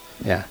stuff.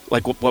 Yeah.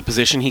 Like what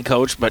position he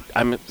coached, but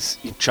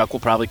Chuck will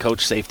probably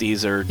coach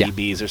safeties or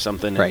DBs or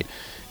something. Right.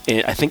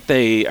 And I think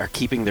they are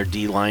keeping their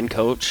D-line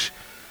coach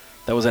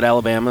that was at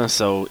Alabama,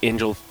 so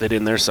Inge will fit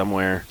in there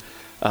somewhere.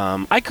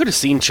 I could have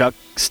seen Chuck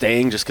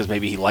staying just because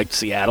maybe he liked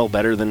Seattle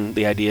better than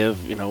the idea of,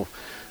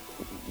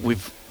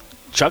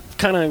 Chuck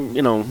kind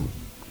of,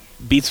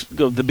 beats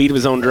the beat of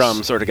his own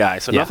drum sort of guy,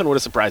 so nothing would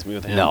have surprised me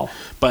with him. No.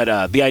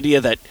 But the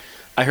idea that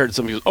I heard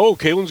some people,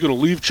 Kalen's going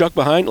to leave Chuck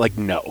behind, like,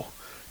 no.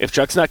 If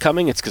Chuck's not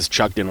coming, it's because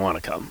Chuck didn't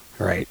want to come.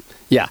 Right.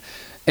 Yeah.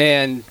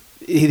 And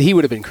he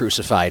would have been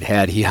crucified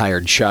had he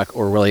hired Chuck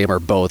or William or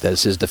both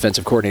as his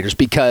defensive coordinators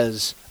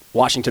because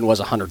Washington was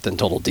 100th in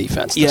total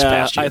defense this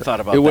past year. I thought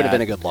about that. It would have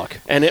been a good look.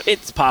 And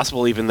it's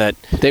possible even that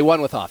they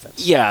won with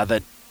offense. Yeah,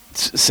 that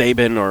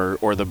Saban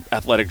or the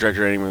athletic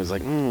director anyway was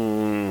like,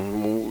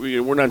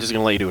 we're not just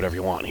going to let you do whatever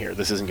you want here.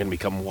 This isn't going to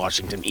become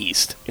Washington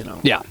East,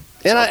 Yeah.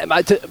 And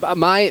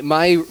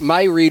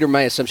my read or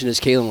my assumption is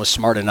Kalen was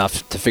smart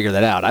enough to figure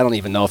that out. I don't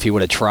even know if he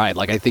would have tried.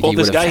 Like I think he would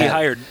have. This guy he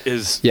hired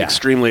is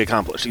extremely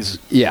accomplished. He's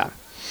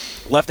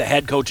left a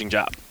head coaching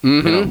job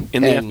in the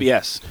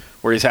FBS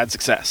where he's had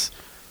success.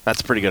 That's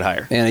a pretty good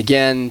hire. And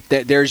again,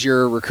 there's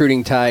your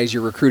recruiting ties,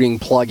 your recruiting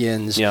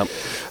plugins. Yep.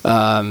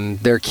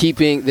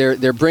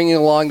 They're bringing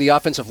along the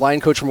offensive line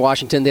coach from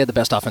Washington. They had the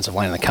best offensive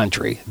line in the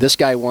country. This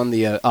guy won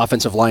the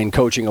offensive line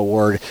coaching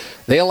award.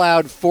 They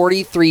allowed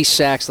 43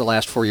 sacks the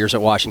last 4 years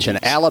at Washington.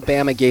 Jeez.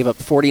 Alabama gave up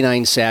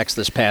 49 sacks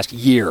this past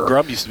year.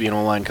 Grubb used to be an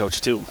O-line coach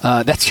too.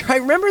 That's I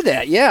remember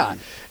that. Yeah.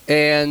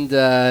 And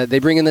they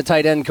bring in the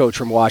tight end coach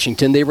from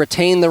Washington. They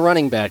retain the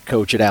running back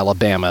coach at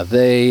Alabama.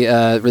 They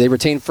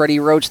retain Freddie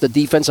Roach, the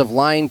defensive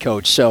line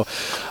coach. So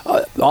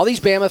all these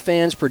Bama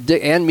fans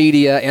and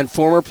media and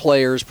former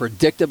players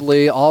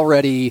predictably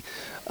already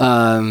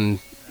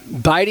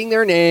biting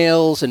their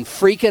nails and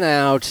freaking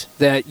out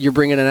that you're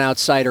bringing an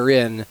outsider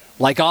in,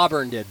 like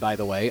Auburn did, by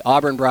the way.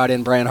 Auburn brought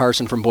in Brian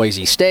Harsin from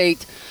Boise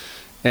State,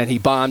 and he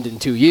bombed in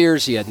 2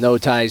 years. He had no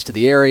ties to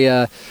the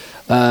area.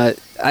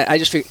 I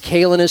just figure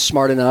Kalen is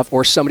smart enough,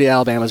 or somebody at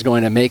Alabama is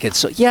going to make it.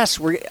 So yes,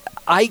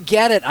 I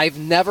get it. I've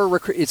never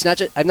It's not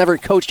just I've never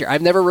coached here.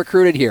 I've never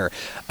recruited here.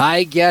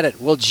 I get it.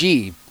 Well,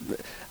 gee,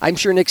 I'm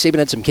sure Nick Saban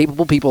had some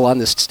capable people on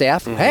this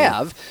staff who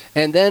have,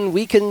 and then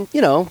we can,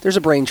 there's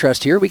a brain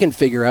trust here. We can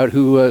figure out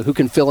who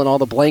can fill in all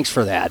the blanks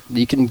for that.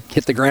 You can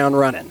hit the ground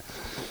running.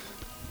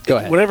 Go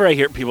ahead. Whenever I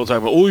hear people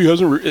talk about, he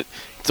hasn't.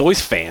 It's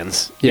always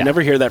fans. Yeah. You never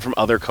hear that from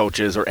other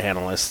coaches or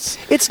analysts.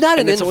 It's not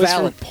an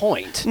invalid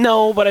point.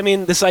 No, but I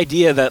mean, this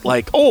idea that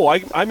like,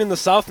 I'm in the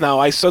South now,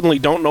 I suddenly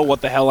don't know what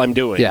the hell I'm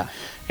doing. Yeah.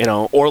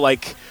 Or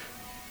like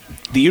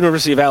the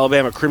University of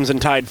Alabama Crimson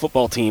Tide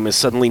football team is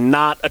suddenly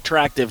not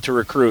attractive to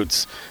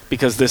recruits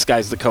because this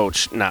guy's the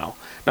coach now.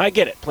 Now, I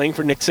get it. Playing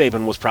for Nick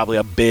Saban was probably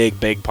a big,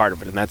 big part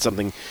of it, and that's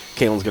something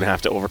Kalen's going to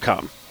have to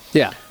overcome.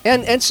 Yeah,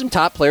 and some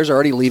top players are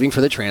already leaving for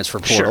the transfer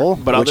portal,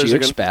 but which you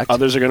expect.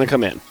 Others are going to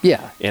come in.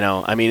 Yeah.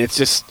 I mean,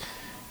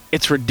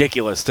 it's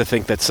ridiculous to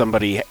think that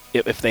somebody,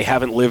 if they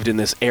haven't lived in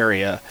this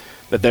area,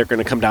 that they're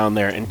going to come down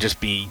there and just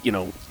be,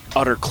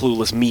 utter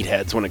clueless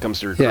meatheads when it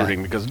comes to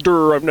recruiting because,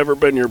 I've never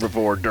been here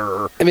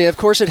before, I mean, of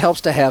course, it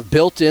helps to have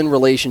built-in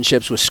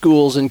relationships with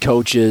schools and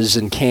coaches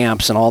and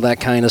camps and all that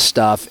kind of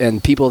stuff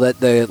and people that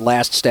the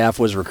last staff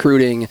was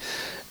recruiting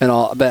and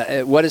all.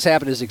 But what has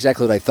happened is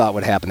exactly what I thought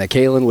would happen, that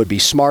Kalen would be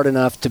smart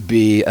enough to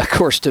be, of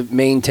course, to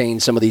maintain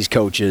some of these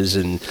coaches,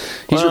 and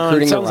he's recruiting the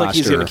roster. It sounds like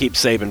he's going to keep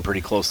Saban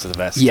pretty close to the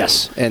vest.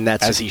 Yes, and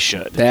that's as he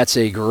should. That's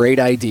a great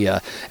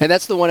idea. And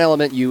that's the one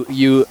element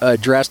you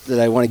addressed that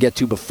I want to get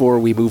to before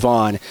we move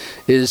on,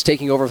 is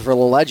taking over for the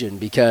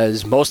legend,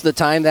 because most of the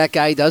time that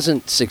guy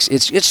doesn't.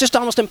 It's just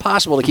almost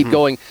impossible to keep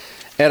going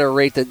at a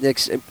rate that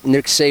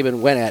Nick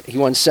Saban went at. He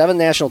won 7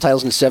 national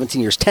titles in 17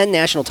 years, 10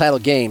 national title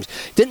games.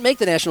 Didn't make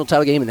the national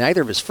title game in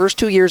either of his first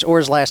 2 years or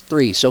his last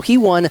 3. So he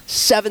won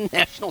 7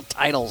 national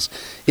titles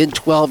in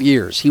 12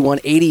 years. He won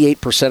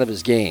 88% of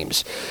his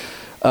games.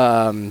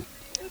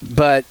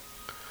 But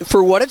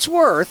for what it's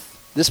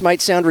worth, this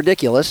might sound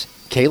ridiculous,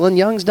 Kalen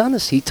Young's done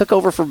this. He took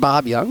over for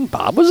Bob Young.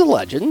 Bob was a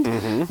legend.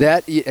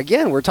 That,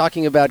 again, we're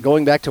talking about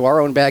going back to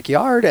our own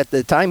backyard. At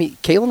the time,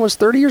 Kalen was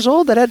 30 years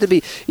old. That had to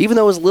be, even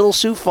though it was Little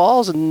Sioux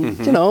Falls and,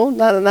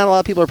 not a lot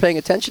of people are paying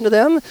attention to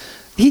them,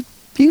 he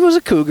was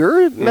a Cougar.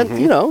 It meant,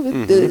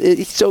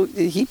 so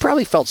he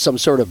probably felt some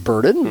sort of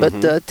burden,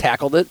 but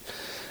tackled it,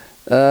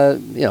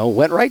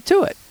 went right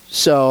to it.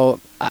 So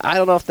I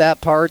don't know if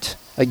that part,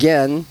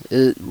 again,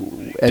 as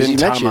Didn't you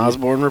Tom mentioned,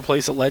 Osborne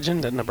replace a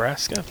legend at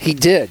Nebraska? he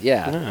did,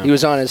 yeah. He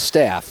was on his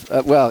staff.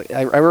 I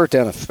wrote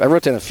down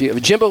a few.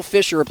 Jimbo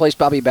Fisher replaced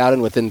Bobby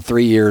Bowden within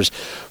 3 years.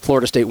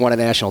 Florida State won a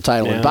national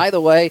title. Yeah. And by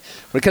the way,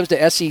 when it comes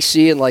to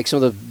SEC and like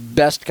some of the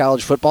best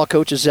college football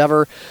coaches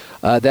ever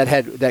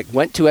that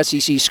went to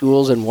SEC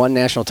schools and won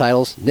national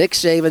titles, Nick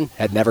Saban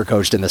had never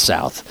coached in the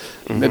South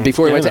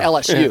before he went to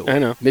LSU, I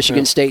know.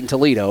 Michigan State and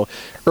Toledo.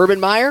 Urban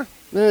Meyer.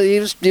 He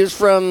was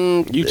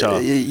from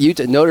Utah,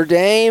 Notre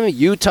Dame,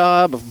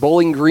 Utah,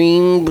 Bowling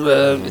Green.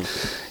 Coaching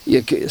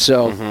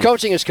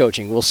is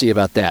coaching. We'll see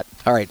about that.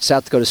 All right,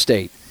 South Dakota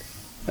State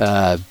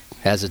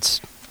has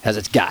its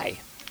guy,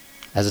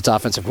 has its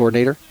offensive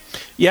coordinator.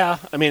 Yeah,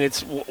 I mean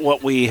it's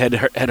what we had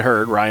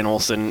heard. Ryan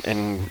Olson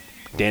and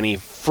Danny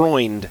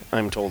Freund,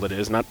 I'm told it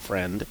is, not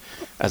Friend,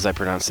 as I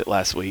pronounced it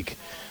last week,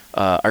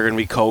 are going to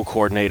be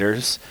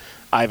co-coordinators.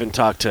 I haven't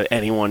talked to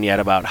anyone yet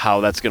about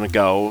how that's going to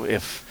go.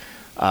 If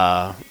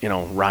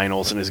Ryan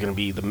Olson is going to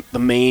be the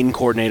main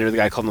coordinator, the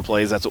guy calling the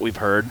plays. That's what we've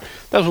heard.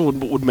 That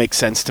would make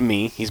sense to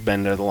me. He's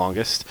been there the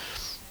longest.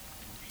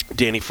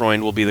 Danny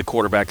Freund will be the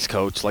quarterback's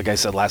coach. Like I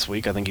said last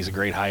week, I think he's a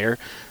great hire.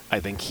 I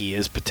think he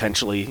is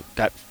potentially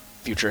got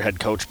future head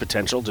coach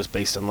potential just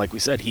based on, like we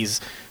said, he's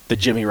the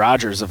Jimmy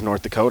Rogers of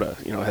North Dakota,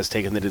 has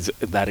taken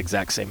that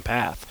exact same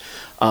path.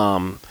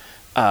 I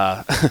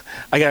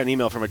got an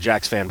email from a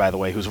Jacks fan, by the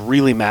way, who's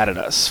really mad at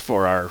us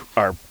for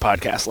our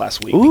podcast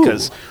last week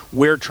because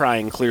we're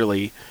trying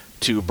clearly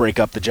to break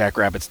up the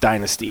Jackrabbits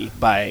dynasty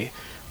by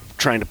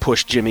trying to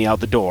push Jimmy out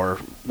the door.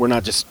 We're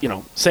not just,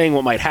 saying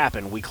what might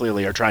happen. We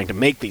clearly are trying to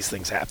make these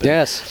things happen.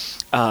 Yes.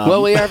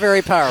 Well, we are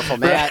very powerful,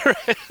 Matt.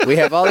 Right. We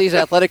have all these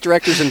athletic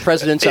directors and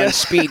presidents on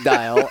speed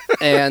dial,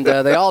 and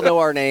they all know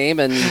our name,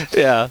 and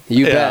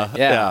you bet.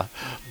 Yeah.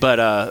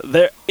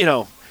 But,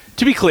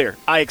 to be clear,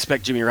 I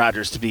expect Jimmy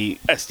Rogers to be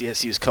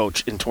SDSU's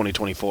coach in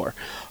 2024.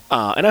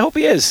 And I hope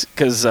he is,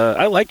 because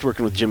I liked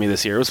working with Jimmy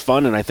this year. It was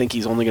fun, and I think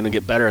he's only going to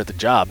get better at the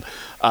job.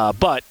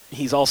 But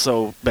he's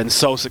also been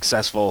so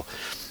successful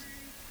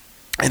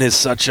and is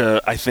such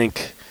a, I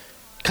think,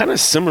 kind of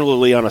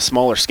similarly on a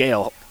smaller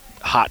scale,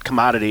 hot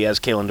commodity as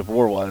Kalen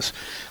DeBoer was.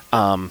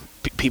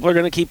 People are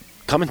going to keep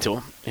coming to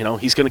him.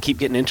 He's going to keep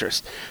getting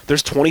interest.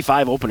 There's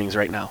 25 openings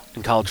right now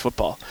in college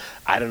football.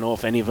 I don't know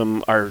if any of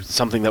them are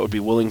something that would be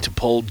willing to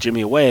pull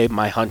Jimmy away.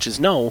 My hunch is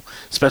no,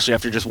 especially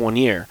after just 1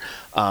 year.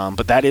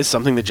 But that is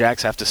something the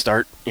Jacks have to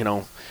start,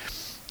 and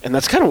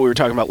that's kind of what we were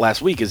talking about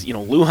last week is,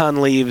 Lujan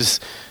leaves.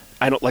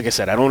 Like I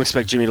said, I don't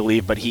expect Jimmy to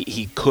leave, but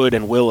he could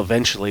and will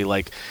eventually.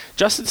 Like,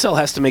 Justin Sell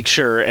has to make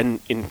sure,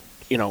 and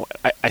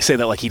I say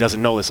that like he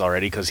doesn't know this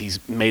already because he's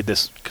made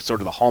this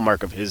sort of the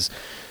hallmark of his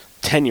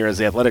tenure as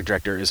the athletic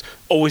director is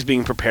always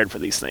being prepared for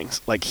these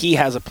things. Like, he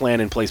has a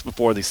plan in place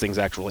before these things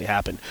actually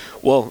happen.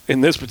 Well,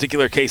 in this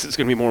particular case, it's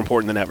going to be more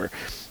important than ever.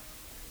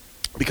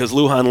 Because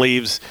Lujan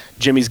leaves,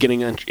 Jimmy's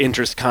getting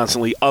interest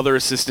constantly. Other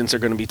assistants are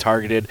going to be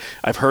targeted.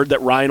 I've heard that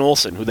Ryan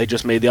Olson, who they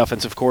just made the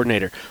offensive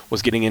coordinator,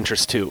 was getting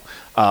interest too.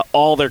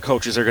 All their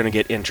coaches are going to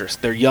get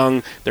interest. They're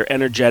young, they're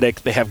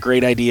energetic, they have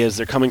great ideas,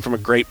 they're coming from a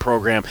great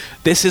program.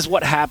 This is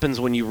what happens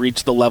when you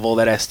reach the level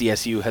that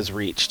SDSU has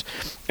reached.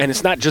 And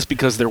it's not just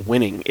because they're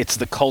winning. It's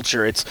the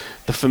culture. It's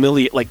the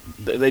familiar. Like,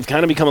 they've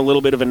kind of become a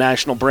little bit of a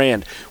national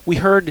brand. We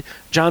heard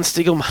John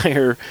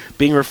Stiegelmeier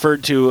being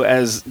referred to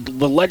as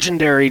the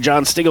legendary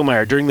John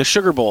Stiegelmeier during the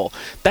Sugar Bowl.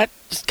 That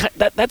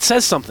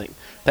says something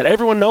that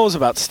everyone knows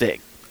about Stig,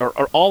 or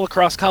all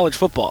across college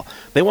football.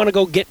 They want to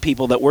go get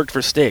people that worked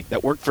for Stig,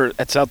 that worked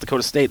at South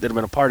Dakota State, that have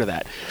been a part of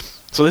that.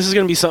 So this is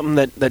going to be something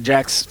that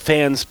Jacks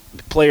fans,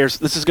 players,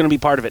 this is going to be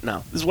part of it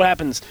now. This is what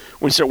happens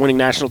when you start winning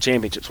national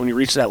championships, when you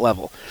reach that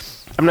level.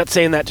 I'm not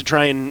saying that to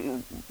try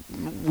and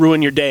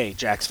ruin your day,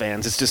 Jacks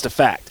fans. It's just a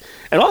fact.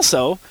 And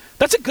also,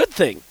 that's a good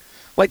thing.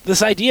 Like,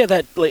 this idea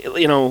that,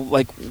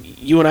 like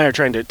you and I are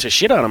trying to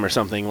shit on them or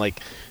something, like,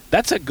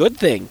 that's a good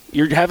thing.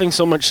 You're having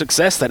so much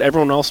success that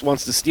everyone else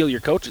wants to steal your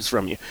coaches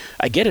from you.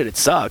 I get it. It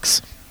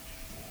sucks.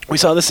 We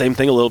saw the same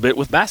thing a little bit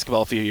with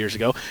basketball a few years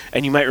ago,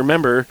 and you might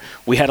remember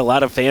we had a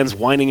lot of fans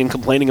whining and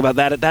complaining about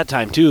that at that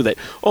time too, that,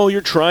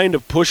 you're trying to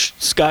push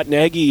Scott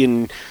Nagy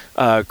and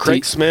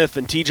Craig Smith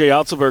and TJ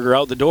Otzelberger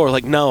out the door.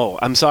 Like, no,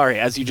 I'm sorry.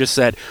 As you just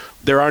said,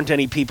 there aren't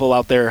any people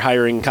out there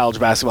hiring college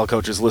basketball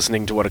coaches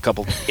listening to what a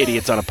couple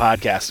idiots on a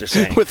podcast are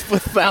saying.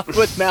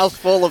 with mouths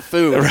full of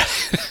food.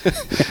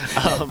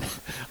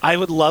 I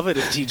would love it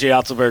if TJ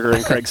Otzelberger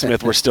and Craig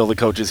Smith were still the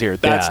coaches here.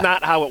 That's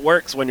not how it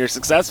works when you're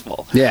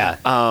successful. Yeah.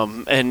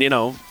 And,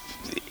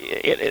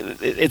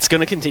 it's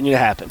going to continue to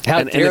happen.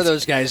 How dare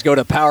those guys go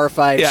to Power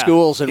 5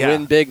 schools and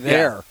win big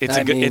there? It's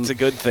a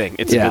good thing.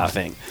 It's a good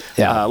thing.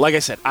 Yeah. Like I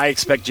said, I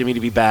expect Jimmy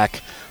to be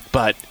back.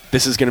 But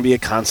this is going to be a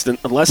constant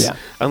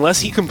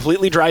unless he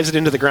completely drives it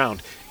into the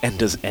ground. And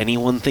does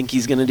anyone think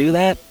he's going to do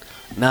that?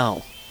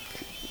 No.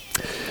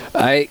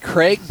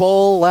 Craig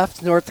Bohl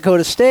left North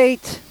Dakota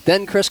State.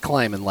 Then Chris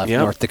Kleiman left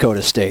North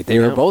Dakota State. They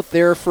were both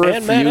there for a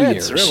few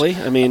years. Really.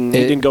 I mean, he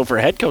didn't go for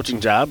a head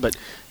coaching job, but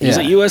he's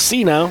at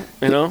USC now.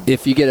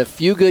 If you get a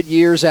few good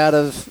years out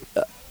of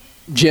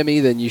Jimmy,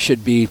 then you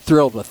should be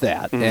thrilled with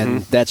that. Mm-hmm.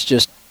 And that's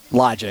just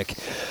logic,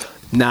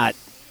 not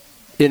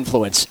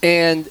influence.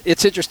 And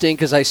it's interesting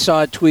because I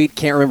saw a tweet,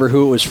 can't remember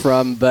who it was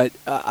from, but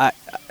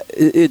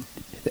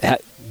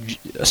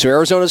so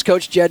Arizona's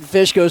coach Jedd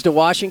Fisch goes to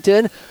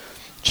Washington.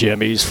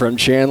 Jimmy's from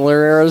Chandler,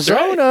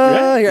 Arizona.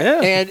 Right.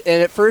 Yeah. And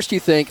at first you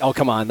think, oh,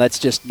 come on,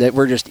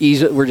 we're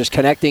just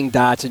connecting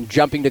dots and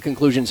jumping to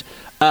conclusions.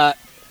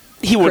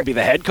 He would be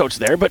the head coach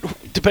there, but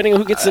depending on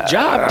who gets the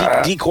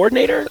job, D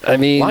coordinator,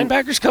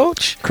 linebackers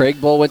coach.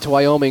 Craig Bohl went to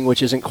Wyoming,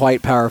 which isn't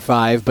quite Power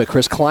 5, but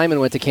Chris Kleiman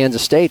went to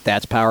Kansas State.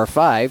 That's Power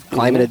 5.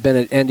 Kleiman had been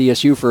at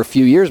NDSU for a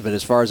few years, but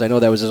as far as I know,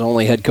 that was his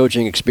only head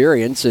coaching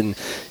experience, and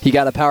he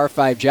got a Power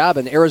 5 job.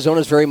 And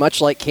Arizona's very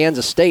much like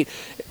Kansas State.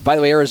 By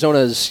the way,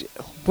 Arizona's...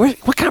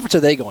 What conference are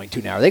they going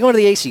to now? Are they going to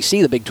the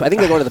ACC, the Big 12? I think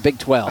they're going to the Big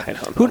 12. I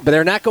don't know. But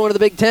they're not going to the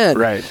Big 10.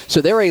 Right. So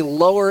they're a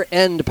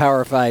lower-end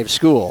Power 5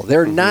 school.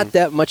 They're not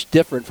that much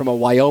different from a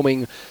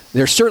Wyoming.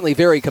 They're certainly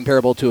very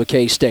comparable to a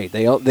K-State.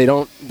 They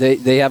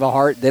have a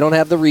heart. They don't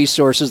have the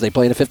resources. They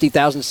play in a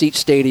 50,000-seat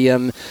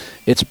stadium.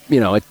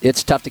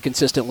 It's tough to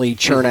consistently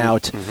churn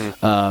out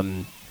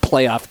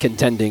playoff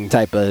contending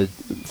type of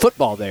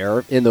football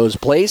there in those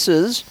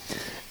places.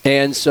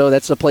 And so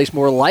that's a place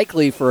more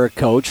likely for a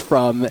coach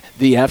from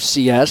the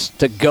FCS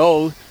to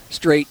go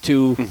straight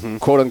to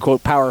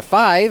quote-unquote Power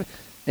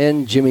 5.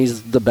 And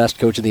Jimmy's the best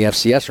coach in the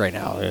FCS right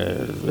now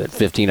at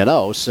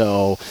 15-0.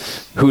 So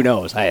who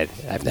knows?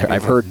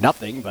 I've heard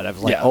nothing, but I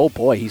was like, oh,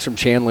 boy, he's from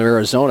Chandler,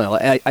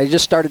 Arizona. I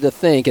just started to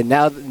think, and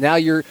now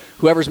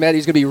whoever's mad,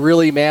 he's going to be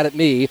really mad at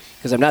me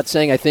because I'm not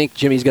saying I think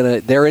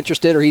they're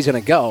interested or he's going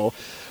to go.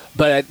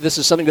 But this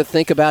is something to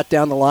think about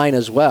down the line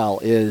as well.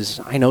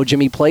 I know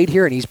Jimmy played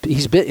here, and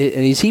he's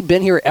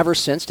been here ever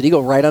since. Did he go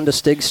right onto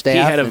Stig's staff? He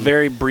had a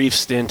very brief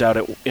stint out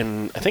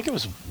in I think it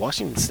was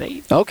Washington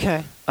State.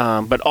 Okay,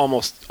 but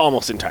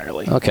almost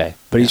entirely. Okay,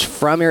 but he's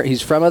from here.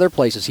 He's from other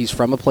places. He's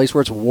from a place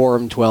where it's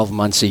warm 12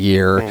 months a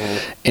year,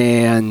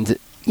 and.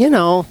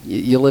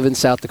 You live in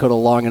South Dakota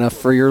long enough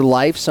for your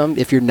life.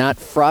 If you're not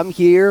from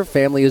here,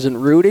 family isn't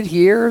rooted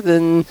here,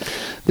 then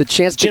the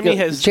chance to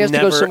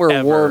go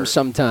somewhere warm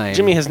sometime.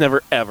 Jimmy has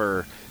never,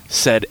 ever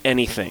said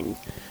anything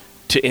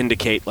to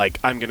indicate, like,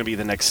 I'm going to be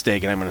the next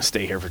Stig and I'm going to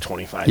stay here for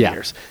 25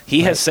 years.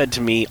 He has said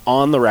to me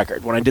on the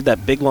record, when I did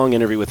that big, long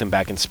interview with him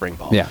back in spring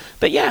ball,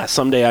 that,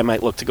 someday I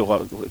might look to go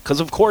out, because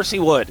of course he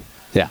would.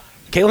 Yeah.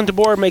 Kalen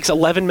DeBoer makes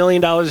 $11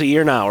 million a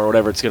year now, or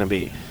whatever it's going to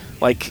be.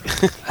 Like,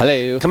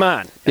 hello. Come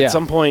on. At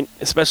some point,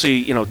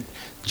 especially,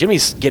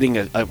 Jimmy's getting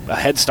a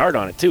head start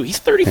on it, too. He's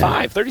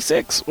 35,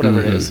 36,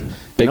 whatever it is.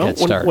 Big head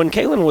start. When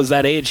Kalen was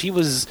that age,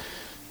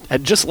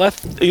 had just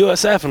left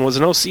USF and was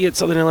an OC at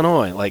Southern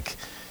Illinois. Like,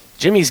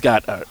 Jimmy's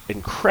got an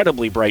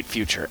incredibly bright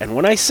future. And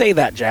when I say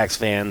that, Jacks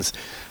fans,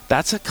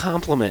 that's a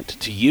compliment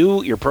to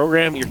you, your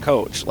program, your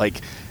coach.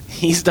 Like,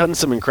 he's done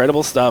some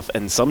incredible stuff,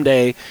 and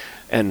someday,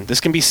 and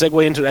this can be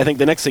segue into, I think,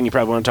 the next thing you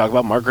probably want to talk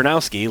about, Mark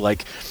Gronowski,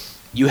 like,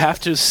 you have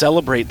to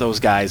celebrate those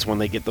guys when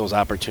they get those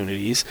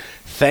opportunities.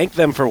 Thank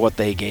them for what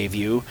they gave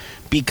you.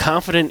 Be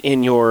confident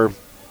in your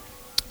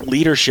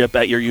leadership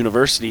at your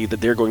university that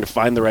they're going to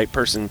find the right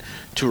person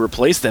to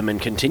replace them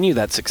and continue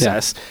that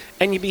success.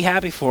 And you be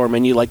happy for them.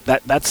 And you like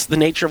that. That's the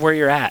nature of where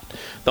you're at.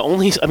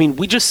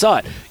 We just saw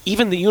it.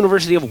 Even the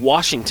University of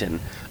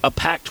Washington, a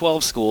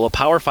Pac-12 school, a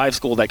Power 5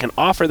 school that can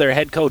offer their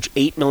head coach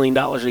 $8 million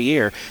a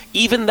year,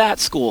 even that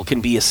school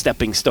can be a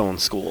stepping stone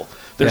school.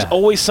 There's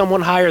always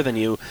someone higher than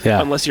you,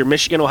 unless you're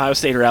Michigan, Ohio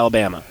State, or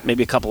Alabama,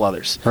 maybe a couple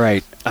others.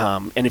 Right.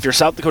 And if you're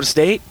South Dakota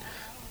State,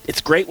 it's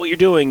great what you're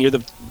doing. You're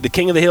the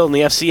king of the hill in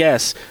the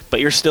FCS, but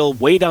you're still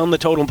way down the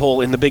totem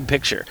pole in the big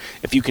picture.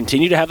 If you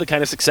continue to have the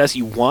kind of success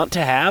you want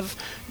to have,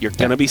 you're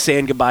going to be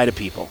saying goodbye to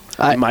people.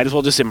 You might as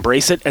well just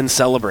embrace it and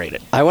celebrate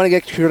it. I want to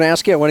get to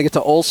Gronowski. I want to get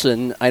to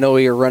Olson. I know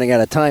we are running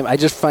out of time. I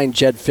just find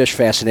Jedd Fisch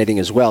fascinating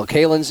as well.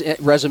 Kalen's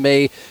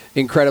resume,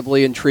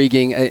 incredibly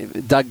intriguing.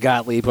 Doug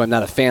Gottlieb, who I'm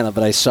not a fan of,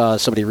 but I saw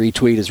somebody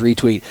retweet his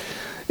retweet.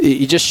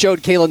 You just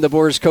showed Kalen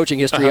DeBoer's coaching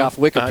history off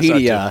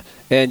Wikipedia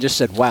and just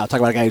said, wow, talk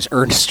about a guy who's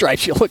earned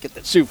stripes. You look at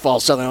the Sioux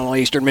Falls, Southern Illinois,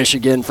 Eastern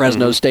Michigan,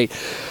 Fresno State.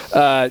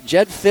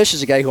 Jedd Fisch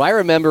is a guy who I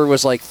remember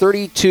was like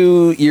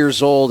 32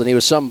 years old, and he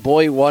was some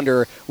boy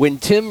wonder when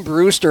Tim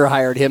Brewster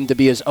hired him to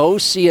be his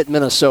OC at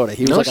Minnesota.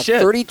 He was a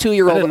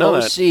 32-year-old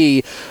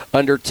OC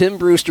under Tim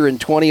Brewster in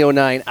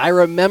 2009. I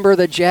remember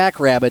the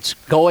Jackrabbits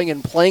going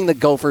and playing the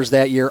Gophers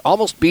that year,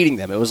 almost beating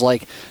them. It was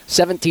like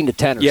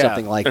 17-10 or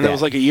something like that. And it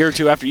was like a year or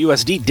two after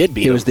USD did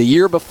beat them. It was the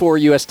year before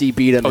USD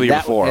beat him.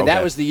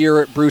 That was the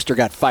year Brewster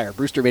got fired.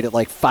 Brewster made it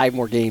like 5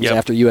 more games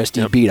after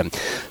USD beat him.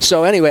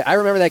 So anyway, I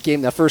remember that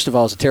game. Now, first of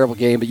all, it was a terrible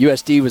game, but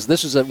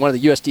this was one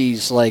of the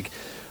USD's like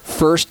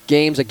first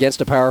games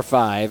against a Power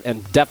 5,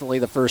 and definitely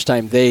the first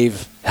time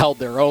they've held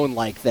their own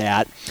like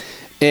that.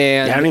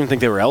 And I don't even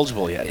think they were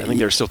eligible yet. I think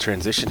they were still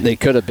transitioning. They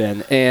could have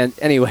been. And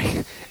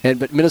anyway,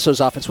 but Minnesota's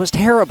offense was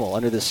terrible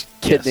under this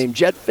kid named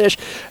Jetfish.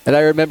 And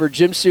I remember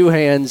Jim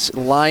Souhan's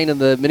line in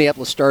the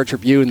Minneapolis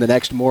Star-Tribune the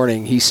next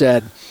morning. He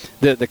said,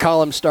 the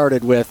column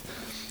started with,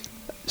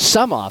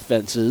 some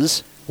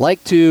offenses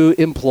like to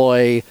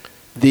employ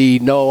the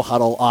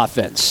no-huddle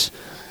offense.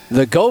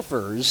 The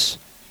Gophers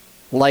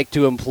like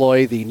to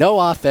employ the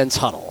no-offense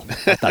huddle.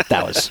 I thought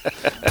that was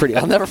pretty.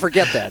 I'll never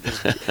forget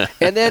that.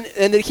 And then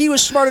he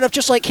was smart enough,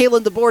 just like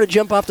Kalen DeBoer, to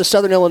jump off the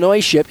Southern Illinois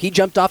ship. He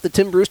jumped off the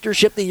Tim Brewster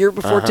ship the year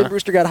before Tim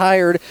Brewster got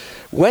hired,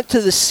 went to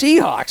the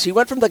Seahawks. He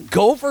went from the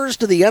Gophers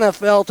to the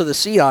NFL to the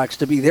Seahawks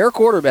to be their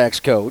quarterback's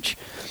coach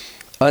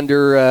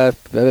under, I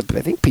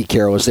think Pete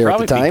Carroll was there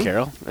Probably at the time. Pete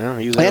Carroll. Yeah,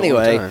 he was there all the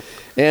Anyway. time.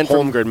 And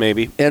Holmgren,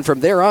 maybe. And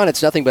from there on,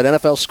 it's nothing but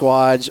NFL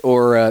squads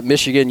or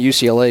Michigan,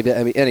 UCLA.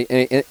 I mean,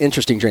 any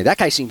interesting journey. That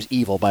guy seems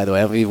evil, by the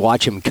way. I mean, you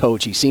watch him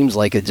coach. He seems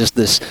like just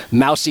this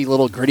mousy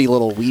little, gritty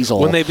little weasel.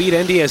 When they beat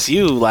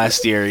NDSU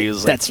last year, he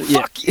was like,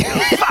 fuck you.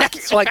 Fuck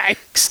you. Like,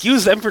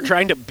 excuse them for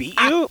trying to beat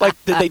you? Like,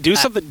 did they do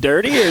something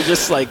dirty? Or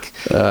just like,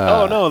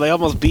 oh, no, they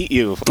almost beat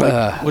you.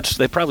 Like, which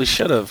they probably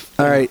should have.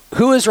 All right.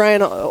 Who is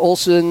Ryan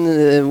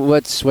Olson?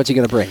 What's he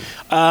going to bring?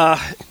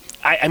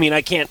 I mean,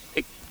 I can't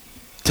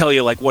tell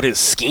you like what his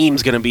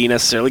scheme's going to be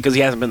necessarily because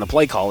he hasn't been the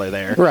play caller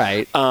there.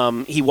 Right.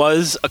 He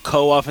was a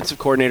co-offensive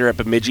coordinator at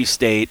Bemidji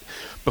State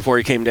before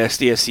he came to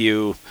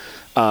SDSU.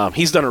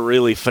 He's done a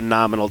really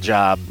phenomenal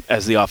job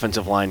as the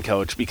offensive line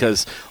coach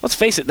because, let's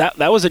face it, that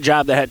was a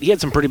job he had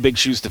some pretty big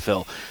shoes to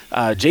fill.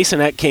 Jason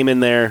Eck came in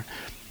there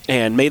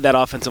and made that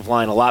offensive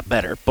line a lot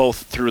better,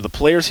 both through the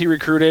players he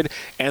recruited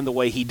and the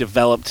way he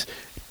developed,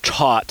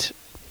 taught,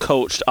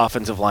 coached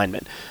offensive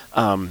linemen.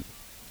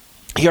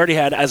 He already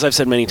had, as I've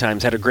said many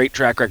times, had a great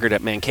track record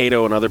at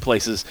Mankato and other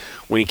places.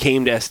 When he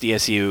came to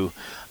SDSU,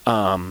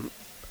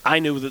 I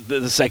knew that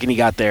the second he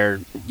got there,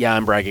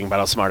 I'm bragging about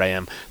how smart I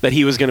am, that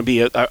he was going to be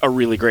a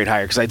really great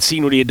hire because I'd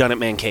seen what he had done at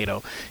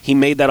Mankato. He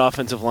made that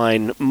offensive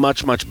line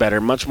much, much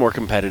better, much more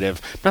competitive.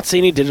 I'm not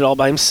saying he did it all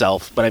by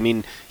himself, but I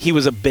mean, he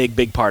was a big,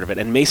 big part of it.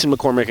 And Mason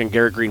McCormick and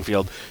Garrett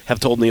Greenfield have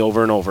told me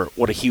over and over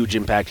what a huge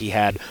impact he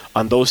had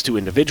on those two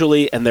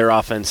individually and their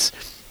offense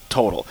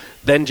total.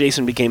 Then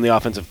Jason became the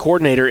offensive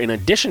coordinator in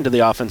addition to the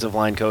offensive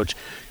line coach,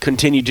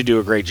 continued to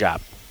do a great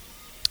job.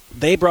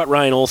 They brought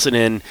Ryan Olson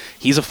in.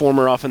 He's a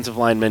former offensive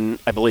lineman,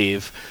 I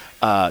believe.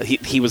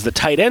 He was the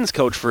tight ends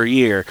coach for a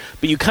year,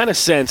 but you kind of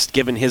sensed,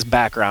 given his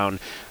background,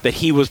 that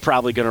he was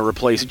probably going to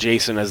replace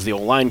Jason as the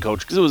O-line coach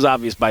because it was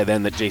obvious by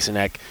then that Jason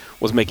Eck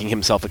was making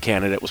himself a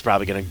candidate, was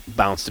probably going to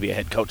bounce to be a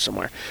head coach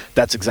somewhere.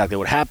 That's exactly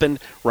what happened.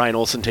 Ryan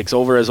Olson takes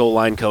over as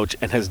O-line coach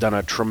and has done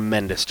a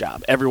tremendous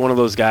job. Every one of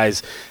those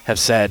guys have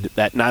said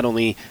that not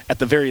only, at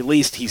the very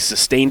least, he's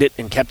sustained it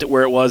and kept it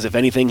where it was. If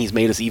anything, he's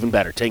made us even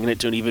better, taking it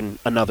to even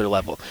another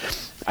level.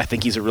 I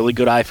think he's a really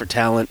good eye for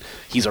talent.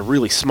 He's a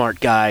really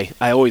smart guy.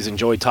 I always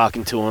enjoy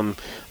talking to him.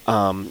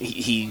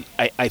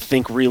 I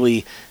think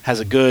really has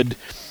a good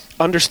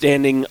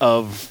understanding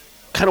of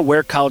kind of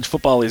where college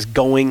football is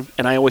going,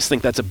 and I always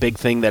think that's a big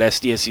thing that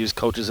SDSU's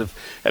coaches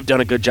have done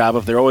a good job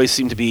of. They always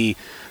seem to be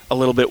a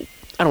little bit,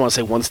 I don't want to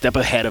say one step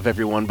ahead of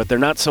everyone, but they're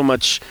not so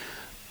much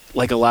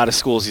like a lot of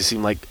schools you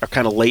seem like are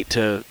kind of late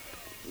to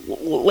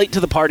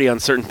the party on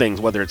certain things,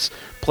 whether it's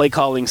play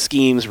calling,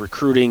 schemes,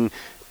 recruiting,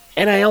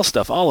 NIL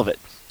stuff, all of it.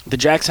 The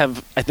Jacks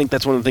have, I think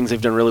that's one of the things they've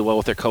done really well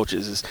with their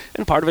coaches,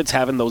 and part of it's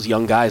having those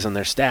young guys on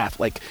their staff.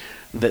 Like,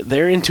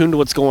 they're in tune to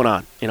what's going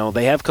on. You know,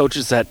 they have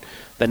coaches that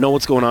know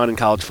what's going on in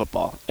college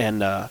football.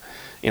 And, I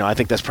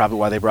think that's probably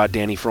why they brought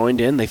Danny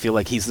Freund in. They feel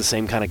like he's the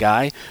same kind of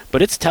guy.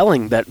 But it's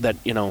telling that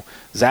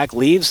Zach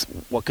leaves.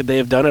 What could they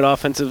have done at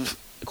offensive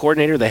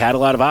coordinator? They had a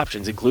lot of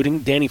options, including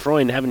Danny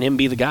Freund, having him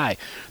be the guy.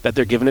 That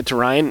they're giving it to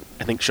Ryan,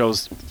 I think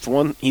shows, for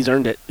one, he's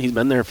earned it. He's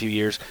been there a few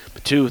years.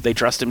 But two, they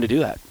trust him to do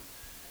that.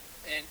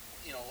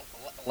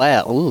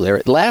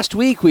 Last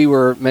week we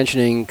were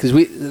mentioning, because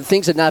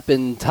things had not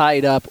been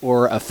tied up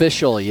or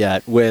official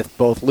yet with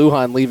both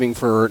Lujan leaving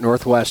for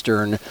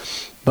Northwestern,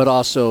 but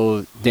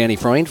also Danny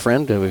Freund,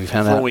 we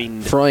found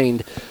out,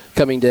 Freund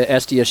coming to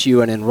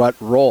SDSU and in Rut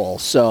role.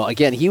 So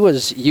again, he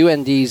was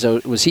UND's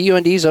OC?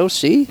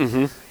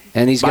 Mm-hmm.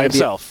 And he's going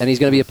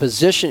to be a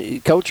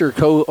position coach or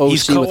co-OC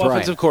He's with Ryan. He's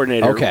co-offensive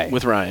coordinator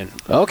with Ryan.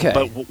 Okay.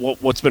 But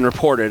what's been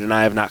reported, and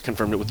I have not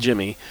confirmed it with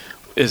Jimmy,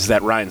 is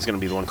that Ryan's going to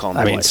be the one calling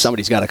the plays. I mean,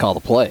 somebody's got to call the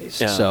plays.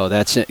 Yeah. So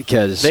that's it,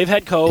 because they've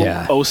had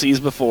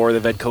co-OCs before.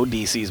 They've had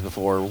co-DCs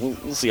before.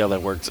 We'll see how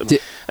that works.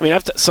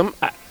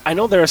 I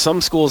know there are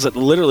some schools that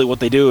literally what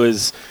they do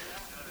is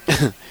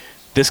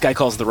this guy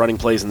calls the running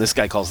plays and this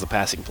guy calls the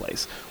passing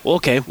plays. Well,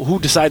 okay, who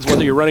decides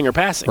whether you're running or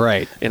passing?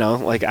 Right.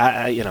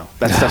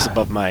 That stuff's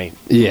above my.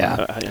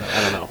 Yeah. I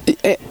don't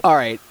know. All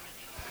right.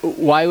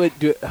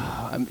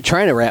 I'm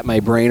trying to wrap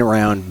my brain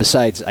around,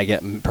 besides I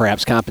get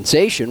perhaps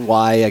compensation,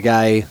 why a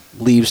guy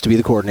leaves to be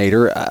the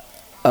coordinator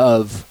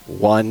of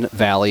one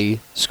Valley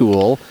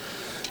school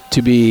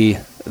to be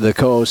the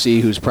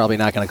co-OC who's probably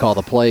not going to call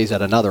the plays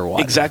at another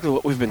one. Exactly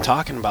what we've been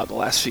talking about the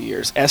last few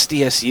years.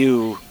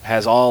 SDSU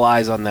has all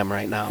eyes on them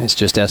right now. It's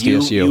just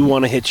SDSU. You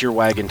want to hitch your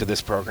wagon to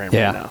this program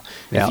right now.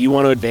 Yeah. If you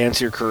want to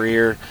advance your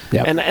career,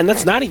 and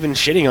that's not even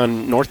shitting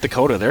on North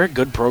Dakota. They're a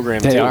good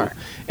program, they too. Are.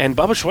 And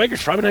Bubba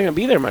Schweiger's probably not going to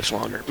be there much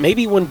longer.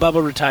 Maybe when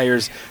Bubba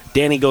retires,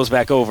 Danny goes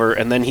back over,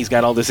 and then he's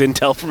got all this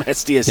intel from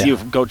SDSU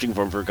from coaching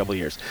for him for a couple of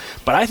years.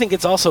 But I think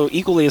it's also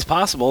equally as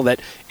possible that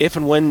if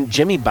and when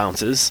Jimmy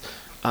bounces,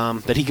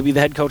 that he could be the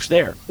head coach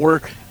there.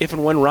 Or if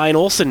and when Ryan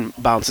Olsen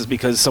bounces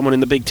because someone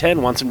in the Big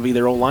Ten wants him to be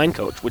their O-line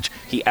coach, which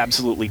he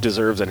absolutely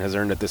deserves and has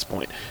earned at this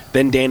point,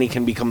 then Danny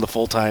can become the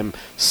full-time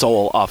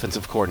sole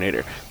offensive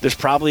coordinator. There's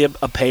probably a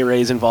pay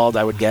raise involved,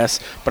 I would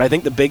guess, but I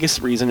think the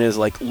biggest reason is,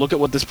 like, look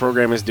at what this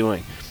program is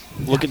doing.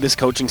 Look at this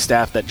coaching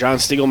staff that John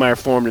Stiegelmeier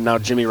formed and now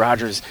Jimmy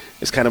Rogers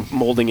is kind of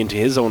molding into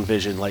his own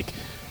vision. Like,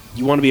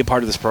 you want to be a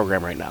part of this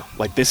program right now.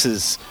 Like, this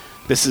is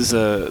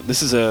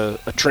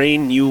a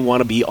train you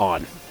want to be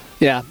on.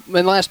 Yeah,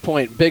 and last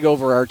point, big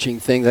overarching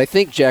thing that I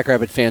think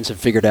Jackrabbit fans have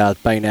figured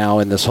out by now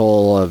in this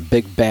whole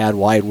big, bad,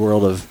 wide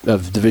world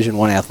of Division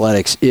I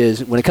athletics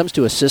is when it comes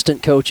to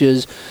assistant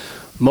coaches,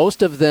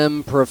 most of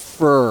them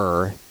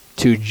prefer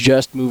to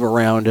just move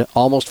around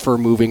almost for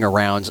moving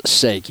around's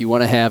sake. You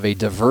want to have a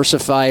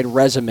diversified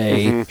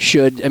resume.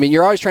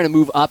 You're always trying to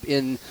move up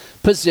in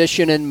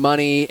position and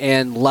money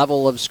and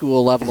level of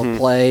school, level of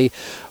play,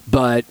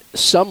 but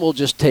some will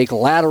just take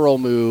lateral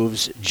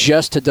moves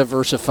just to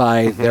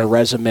diversify their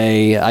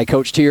resume. I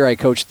coached here, I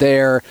coached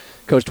there,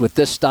 coached with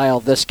this style,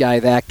 this guy,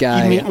 that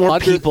guy. You meet more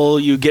people,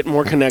 you get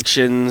more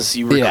connections,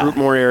 you recruit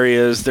more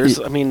areas. There's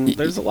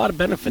a lot of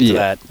benefit to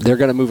that. They're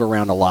going to move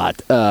around a lot.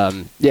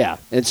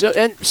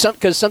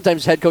 Because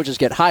sometimes head coaches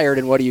get hired,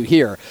 and what do you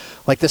hear?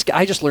 Like this guy,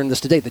 I just learned this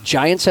today. The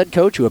Giants head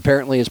coach, who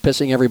apparently is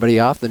pissing everybody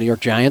off, the New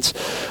York Giants,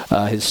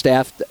 his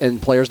staff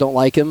and players don't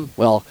like him.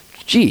 Well,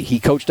 he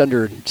coached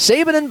under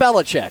Saban and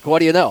Belichick. What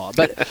do you know?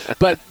 But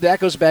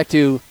that goes back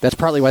to that's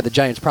probably why the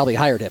Giants probably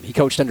hired him. He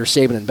coached under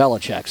Saban and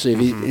Belichick. So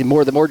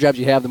the more jobs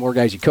you have, the more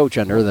guys you coach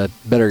under, the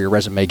better your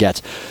resume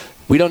gets.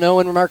 We don't know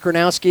when Mark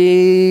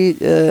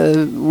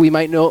Gronowski. We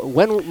might know.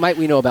 When might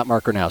we know about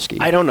Mark Gronowski?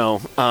 I don't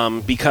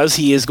know. Because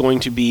he is going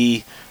to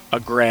be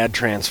a grad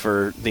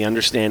transfer, the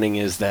understanding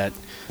is that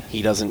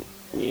he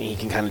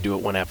can kind of do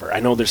it whenever. I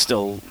know there's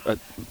still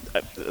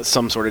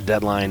some sort of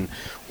deadline,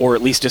 or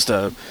at least just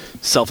a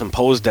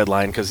self-imposed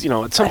deadline, because,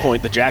 at some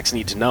point the Jacks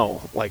need to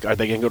know, like, are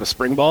they going to go to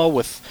spring ball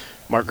with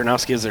Mark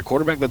Gronowski as their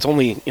quarterback? That's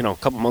only, a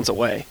couple months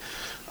away.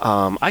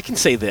 I can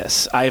say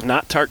this. I have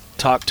not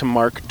talked to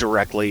Mark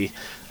directly.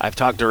 I've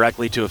talked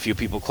directly to a few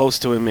people close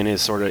to him in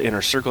his sort of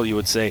inner circle, you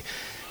would say,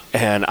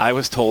 and I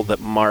was told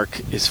that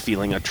Mark is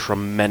feeling a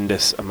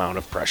tremendous amount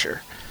of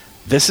pressure.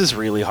 This is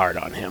really hard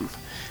on him.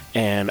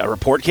 And a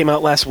report came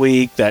out last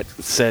week that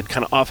said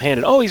kind of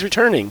offhanded, oh, he's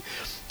returning.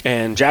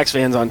 And Jacks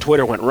fans on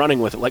Twitter went running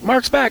with it, like,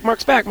 Mark's back,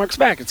 Mark's back, Mark's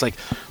back. It's like,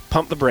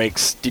 pump the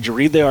brakes. Did you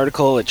read the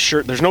article?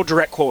 There's no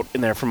direct quote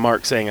in there from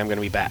Mark saying, I'm going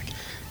to be back.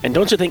 And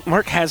don't you think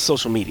Mark has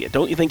social media?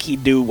 Don't you think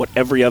he'd do what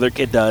every other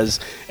kid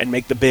does and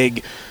make the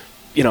big,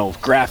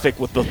 graphic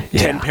with the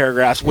 10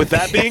 paragraphs? With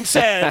that being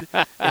said,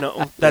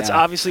 that's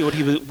obviously what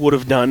he would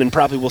have done and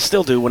probably will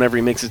still do whenever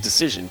he makes his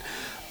decision.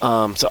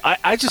 So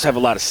I just have a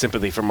lot of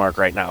sympathy for Mark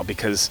right now,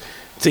 because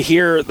to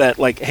hear that,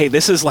 like, hey,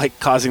 this is like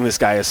causing this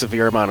guy a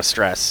severe amount of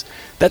stress,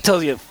 that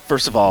tells you,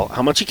 first of all,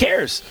 how much he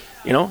cares.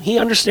 He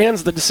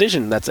understands the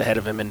decision that's ahead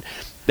of him, and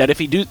that if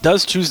he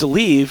does choose to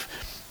leave,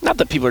 not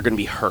that people are going to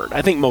be hurt.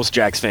 I think most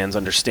Jacks fans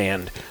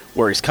understand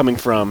where he's coming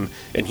from,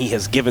 and he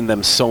has given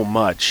them so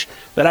much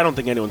that I don't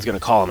think anyone's going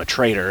to call him a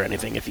traitor or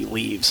anything if he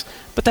leaves.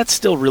 But that's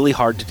still really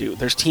hard to do.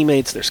 There's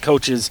teammates, there's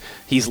coaches.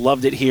 He's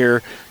loved it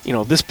here.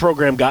 This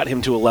program got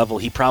him to a level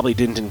he probably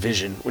didn't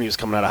envision when he was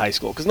coming out of high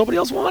school, because nobody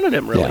else wanted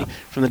him, really,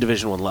 from the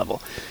Division I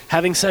level.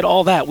 Having said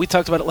all that, we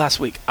talked about it last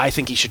week. I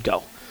think he should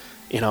go.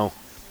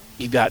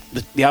 You've got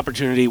the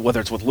opportunity, whether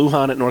it's with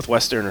Lujan at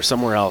Northwestern or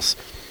somewhere else,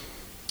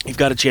 you've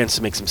got a chance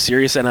to make some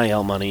serious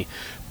NIL money,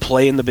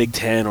 play in the Big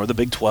 10 or the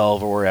Big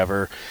 12 or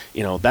wherever.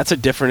 That's a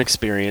different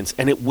experience,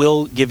 and it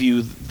will give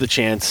you the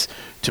chance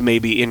to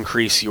maybe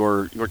increase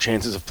your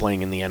chances of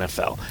playing in the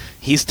NFL.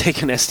 He's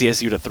taken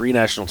SDSU to 3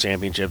 national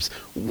championships,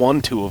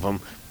 won 2 of them,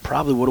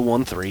 probably would have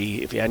won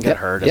 3 if he hadn't got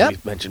hurt, as we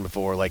mentioned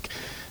before. Like,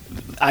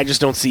 I just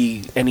don't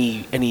see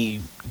any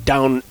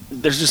down.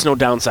 There's just no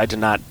downside to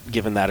not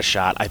giving that a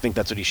shot. I think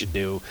that's what he should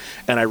do,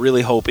 and I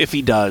really hope if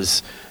he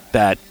does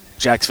that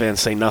Jacks fans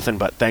say nothing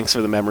but thanks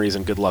for the memories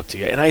and good luck to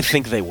you. And I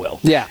think they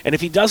will. Yeah. And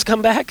if he does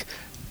come back,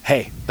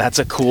 hey, that's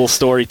a cool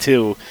story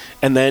too.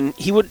 And then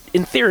he would,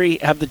 in theory,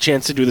 have the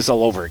chance to do this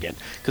all over again,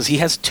 because he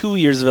has 2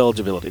 years of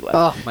eligibility left.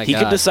 Oh, my God. He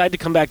could decide to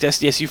come back to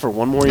SDSU for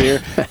 1 more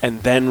year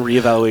and then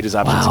reevaluate his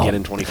options again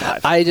in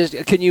 25.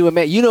 Can you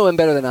imagine? You know him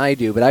better than I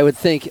do, but I would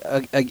think,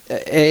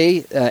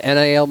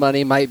 NIL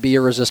money might be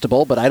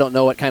irresistible, but I don't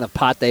know what kind of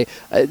pot they...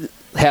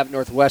 have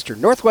Northwestern.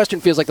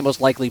 Northwestern feels like the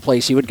most likely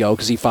place he would go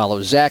because he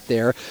follows Zach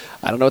there.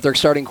 I don't know what their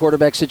starting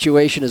quarterback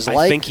situation is like.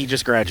 I think he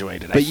just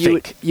graduated. But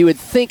you would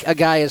think a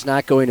guy is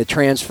not going to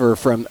transfer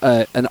from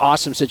an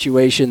awesome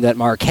situation that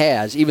Mark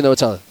has, even though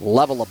it's a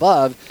level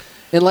above,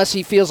 unless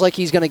he feels like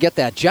he's going to get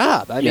that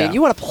job. I mean,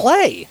 you want to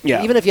play.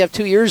 Yeah. Even if you have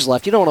 2 years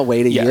left, you don't want to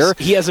wait a year.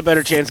 He has a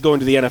better chance going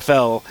to the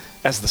NFL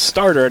as the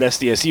starter at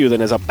SDSU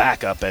than as a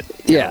backup at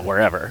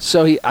wherever.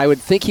 So I would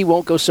think he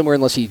won't go somewhere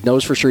unless he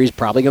knows for sure he's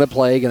probably going to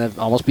play, going to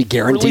almost be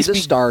guaranteed the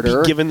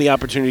starter. Be given the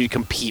opportunity to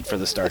compete for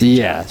the starter.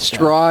 Yeah,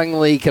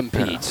 strongly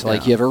compete.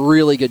 Like you have a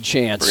really good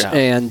chance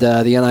and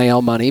the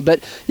NIL money.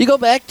 But you go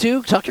back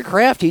to Tucker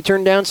Kraft. He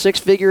turned down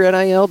 6-figure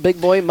NIL, big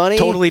boy money.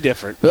 Totally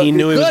different. He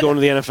knew he was going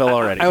to the NFL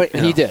already.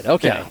 He did.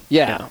 Okay.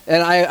 Yeah.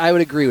 And I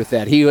would agree with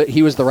that.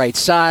 He was the right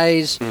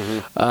size.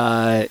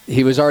 Mm-hmm.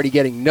 He was already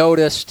getting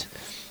noticed.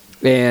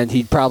 And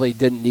he probably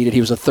didn't need it.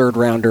 He was a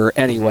third-rounder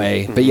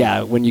anyway. Mm-hmm. But,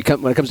 yeah, when it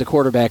comes to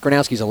quarterback,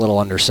 Gronowski's a little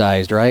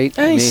undersized, right?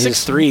 He's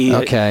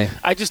 6'3". Okay.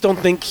 I just don't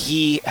think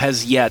he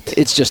has yet.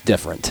 It's just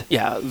different.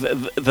 Yeah.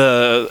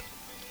 The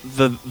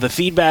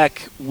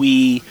feedback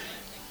we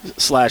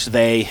 /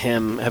 they,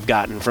 him, have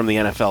gotten from the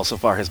NFL so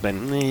far has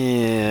been,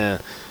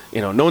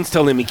 no one's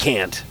telling him he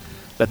can't,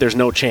 that there's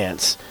no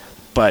chance.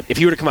 But if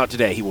he were to come out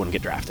today, he wouldn't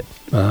get drafted.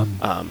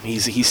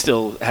 He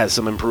still has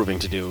some improving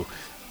to do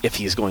if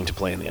he's going to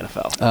play in the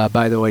NFL.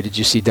 By the way, did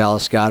you see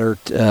Dallas Goedert?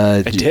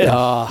 I did.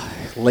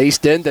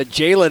 Laced into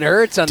Jalen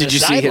Hurts on the sideline. Did you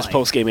see his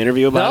post-game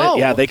interview about it?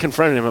 Yeah, they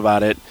confronted him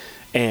about it,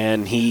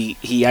 and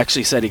he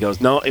actually said, he goes,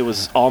 no, it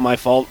was all my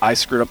fault. I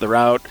screwed up the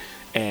route,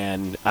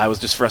 and I was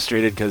just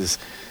frustrated because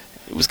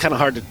it was kind of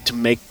hard to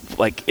make,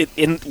 like,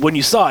 when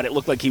you saw it, it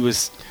looked like he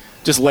was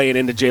just laying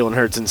into Jalen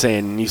Hurts and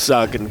saying, you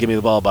suck and give me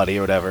the ball, buddy,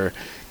 or whatever.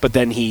 But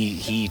then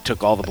he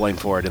took all the blame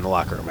for it in the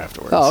locker room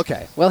afterwards. Oh,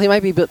 okay. Well, he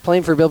might be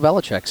playing for Bill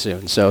Belichick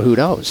soon, so who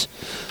knows?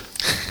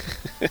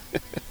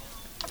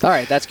 All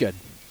right, that's good.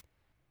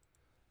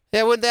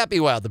 Yeah, wouldn't that be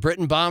wild? The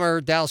Britain bomber,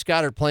 Dallas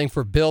Goedert, playing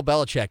for Bill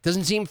Belichick.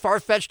 Doesn't seem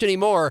far-fetched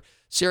anymore.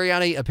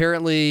 Sirianni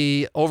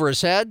apparently over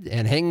his head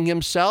and hanging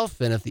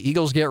himself, and if the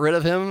Eagles get rid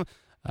of him,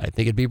 I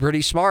think it'd be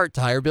pretty smart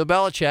to hire Bill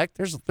Belichick.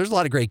 There's a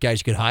lot of great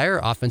guys you could hire.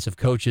 Offensive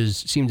coaches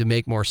seem to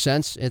make more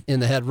sense in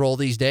the head role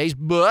these days,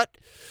 but...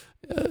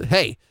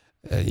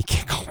 you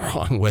can't go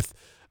wrong with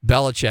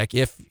Belichick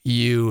if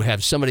you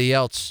have somebody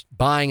else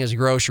buying his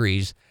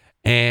groceries,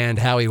 and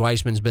Howie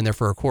Weissman's been there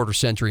for a quarter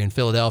century in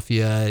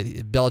Philadelphia.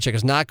 Belichick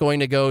is not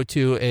going to go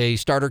to a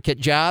starter kit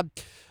job,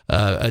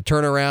 a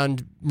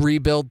turnaround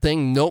rebuild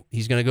thing. Nope,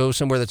 he's going to go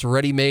somewhere that's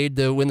ready-made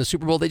to win the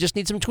Super Bowl. They just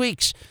need some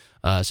tweaks.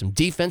 Some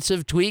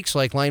defensive tweaks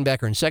like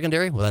linebacker and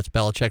secondary. Well, that's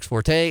Belichick's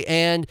forte.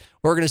 And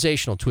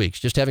organizational tweaks.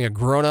 Just having a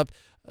grown-up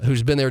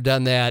who's been there,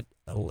 done that,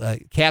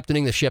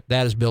 captaining the ship,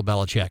 that is Bill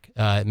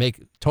Belichick.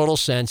 Make total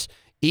sense.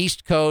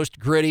 East Coast,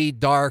 gritty,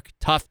 dark,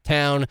 tough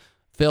town,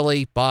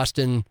 Philly,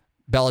 Boston,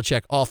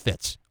 Belichick, all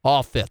fits.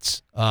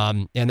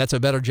 And that's a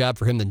better job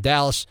for him than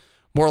Dallas.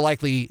 More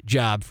likely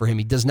job for him.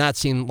 He does not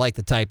seem like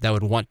the type that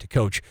would want to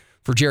coach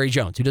for Jerry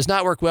Jones, who does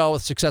not work well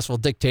with successful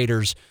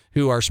dictators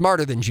who are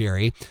smarter than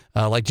Jerry,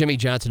 like Jimmy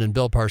Johnson and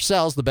Bill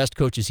Parcells, the best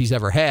coaches he's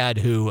ever had,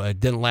 who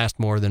didn't last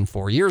more than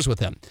 4 years with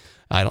him.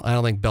 I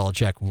don't think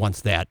Belichick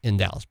wants that in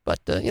Dallas. But,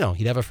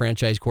 he'd have a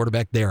franchise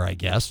quarterback there, I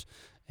guess,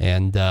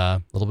 and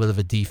a little bit of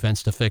a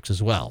defense to fix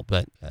as well.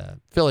 But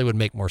Philly would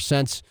make more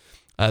sense.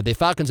 The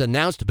Falcons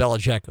announced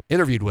Belichick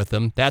interviewed with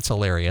them. That's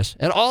hilarious.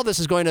 And all this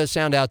is going to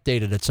sound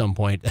outdated at some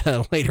point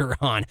later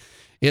on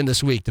in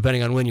this week,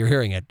 depending on when you're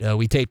hearing it.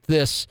 We taped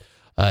this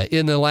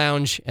in the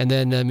lounge, and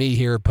then me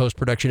here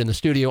post-production in the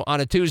studio on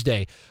a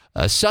Tuesday.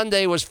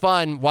 Sunday was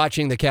fun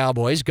watching the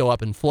Cowboys go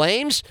up in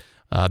flames.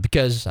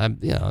 Because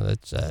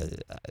it's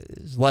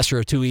lesser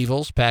of two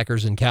evils,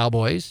 Packers and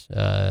Cowboys.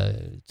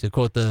 To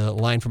quote the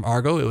line from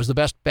Argo, it was the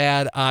best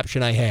bad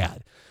option I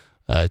had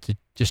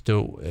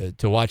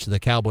to watch the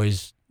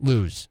Cowboys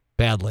lose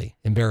badly,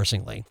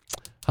 embarrassingly.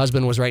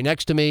 Husband was right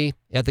next to me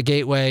at the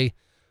gateway.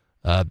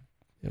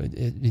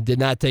 He did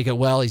not take it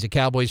well. He's a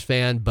Cowboys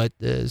fan, but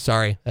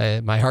sorry,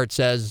 my heart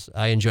says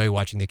I enjoy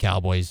watching the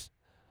Cowboys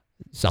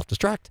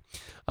self-destruct.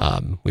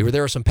 We were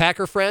there with some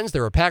Packer friends.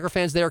 There were Packer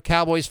fans there,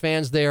 Cowboys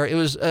fans there. It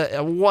was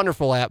a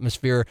wonderful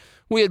atmosphere.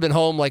 We had been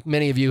home, like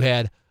many of you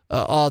had,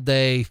 all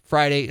day,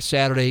 Friday,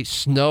 Saturday,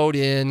 snowed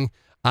in,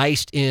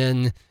 iced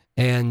in,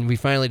 and we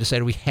finally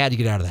decided we had to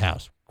get out of the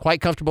house.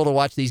 Quite comfortable to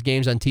watch these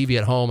games on TV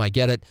at home, I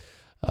get it.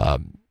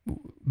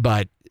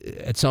 But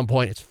at some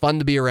point, it's fun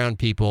to be around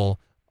people.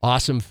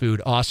 Awesome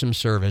food, awesome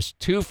service.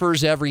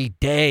 Twofers every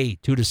day,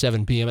 2 to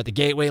 7 p.m. at the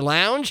Gateway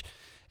Lounge.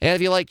 And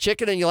if you like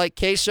chicken and you like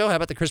queso, how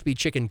about the crispy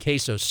chicken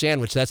queso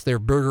sandwich? That's their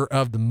burger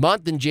of the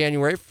month in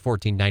January for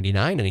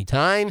 $14.99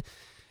 anytime.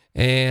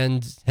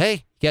 And,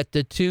 hey, get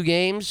the 2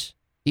 games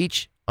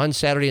each on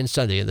Saturday and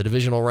Sunday in the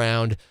divisional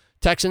round.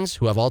 Texans,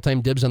 who have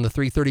all-time dibs on the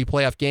 3:30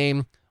 playoff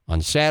game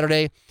on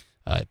Saturday.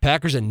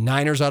 Packers and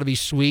Niners ought to be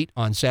sweet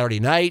on Saturday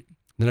night.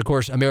 Then, of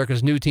course,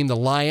 America's new team, the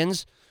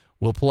Lions,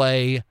 will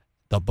play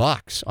the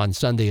Bucs on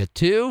Sunday at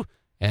 2.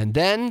 And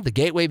then the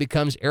Gateway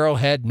becomes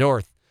Arrowhead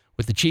North,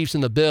 with the Chiefs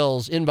and the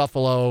Bills in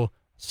Buffalo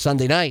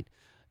Sunday night.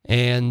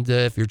 And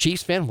if you're a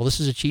Chiefs fan, well, this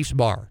is a Chiefs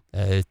bar.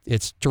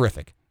 It's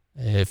terrific.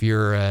 If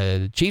you're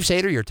a Chiefs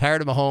hater, you're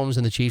tired of Mahomes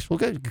and the Chiefs, well,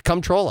 good,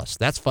 come troll us.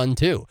 That's fun,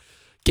 too.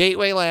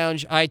 Gateway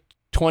Lounge,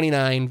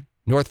 I-29,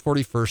 North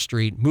 41st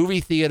Street. Movie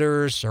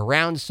theaters,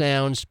 surround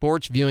sound,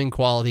 sports viewing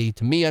quality,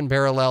 to me,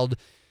 unparalleled,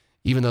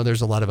 even though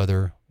there's a lot of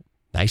other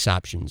nice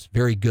options.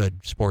 Very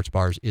good sports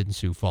bars in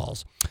Sioux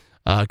Falls.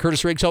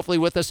 Curtis Riggs, hopefully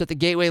with us at the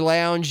Gateway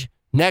Lounge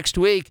next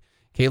week.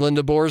 Kalen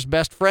DeBoer's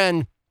best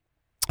friend.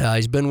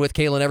 He's been with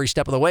Kalen every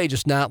step of the way,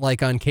 just not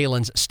like on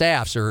Kalen's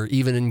staffs or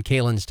even in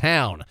Kalen's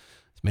town.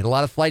 He's made a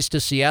lot of flights to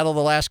Seattle the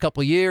last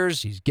couple of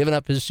years. He's given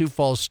up his Sioux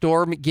Falls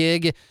Storm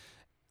gig.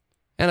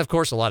 And, of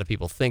course, a lot of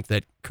people think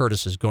that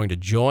Curtis is going to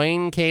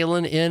join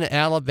Kalen in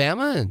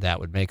Alabama, and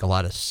that would make a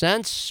lot of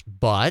sense.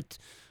 But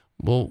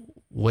we'll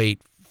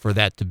wait for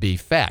that to be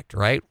fact,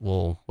 right?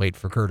 We'll wait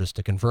for Curtis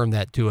to confirm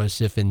that to us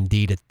if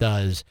indeed it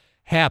does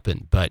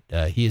happen. But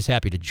he is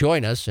happy to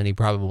join us, and he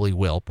probably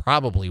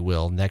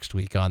will next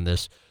week on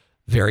this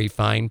very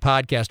fine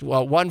podcast.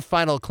 Well, one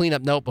final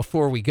cleanup note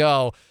before we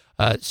go.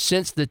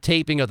 Since the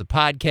taping of the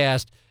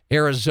podcast,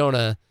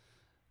 Arizona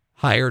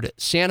hired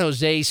San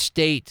Jose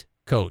State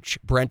coach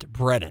Brent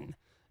Brennan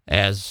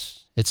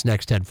as its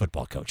next head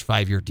football coach,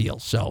 5-year deal.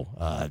 So,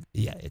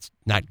 it's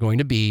not going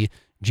to be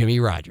Jimmy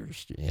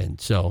Rogers. And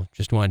so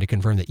just wanted to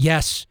confirm that,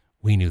 yes,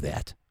 we knew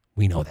that.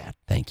 We know that.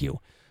 Thank you.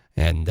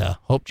 And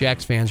hope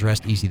Jacks fans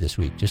rest easy this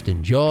week. Just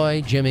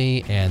enjoy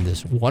Jimmy and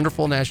this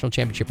wonderful national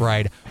championship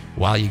ride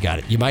while you got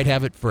it. You might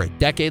have it for a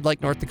decade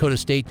like North Dakota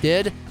State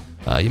did.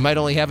 You might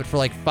only have it for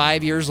like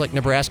 5 years like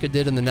Nebraska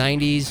did in the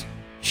 90s.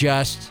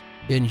 Just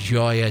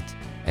enjoy it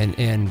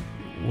and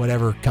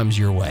whatever comes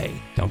your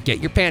way. Don't get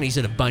your panties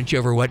in a bunch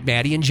over what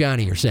Maddie and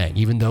Johnny are saying,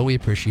 even though we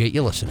appreciate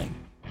you listening.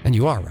 And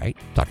you are, right?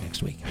 Talk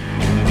next week.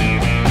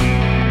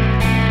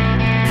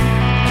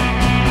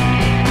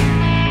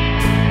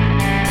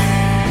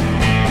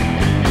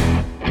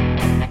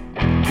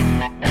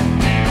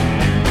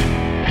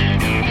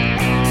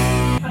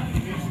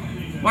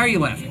 Why are you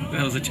laughing?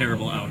 That was a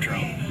terrible outro.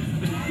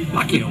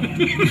 Fuck you.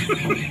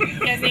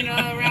 Casino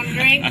around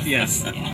drinks? Yes.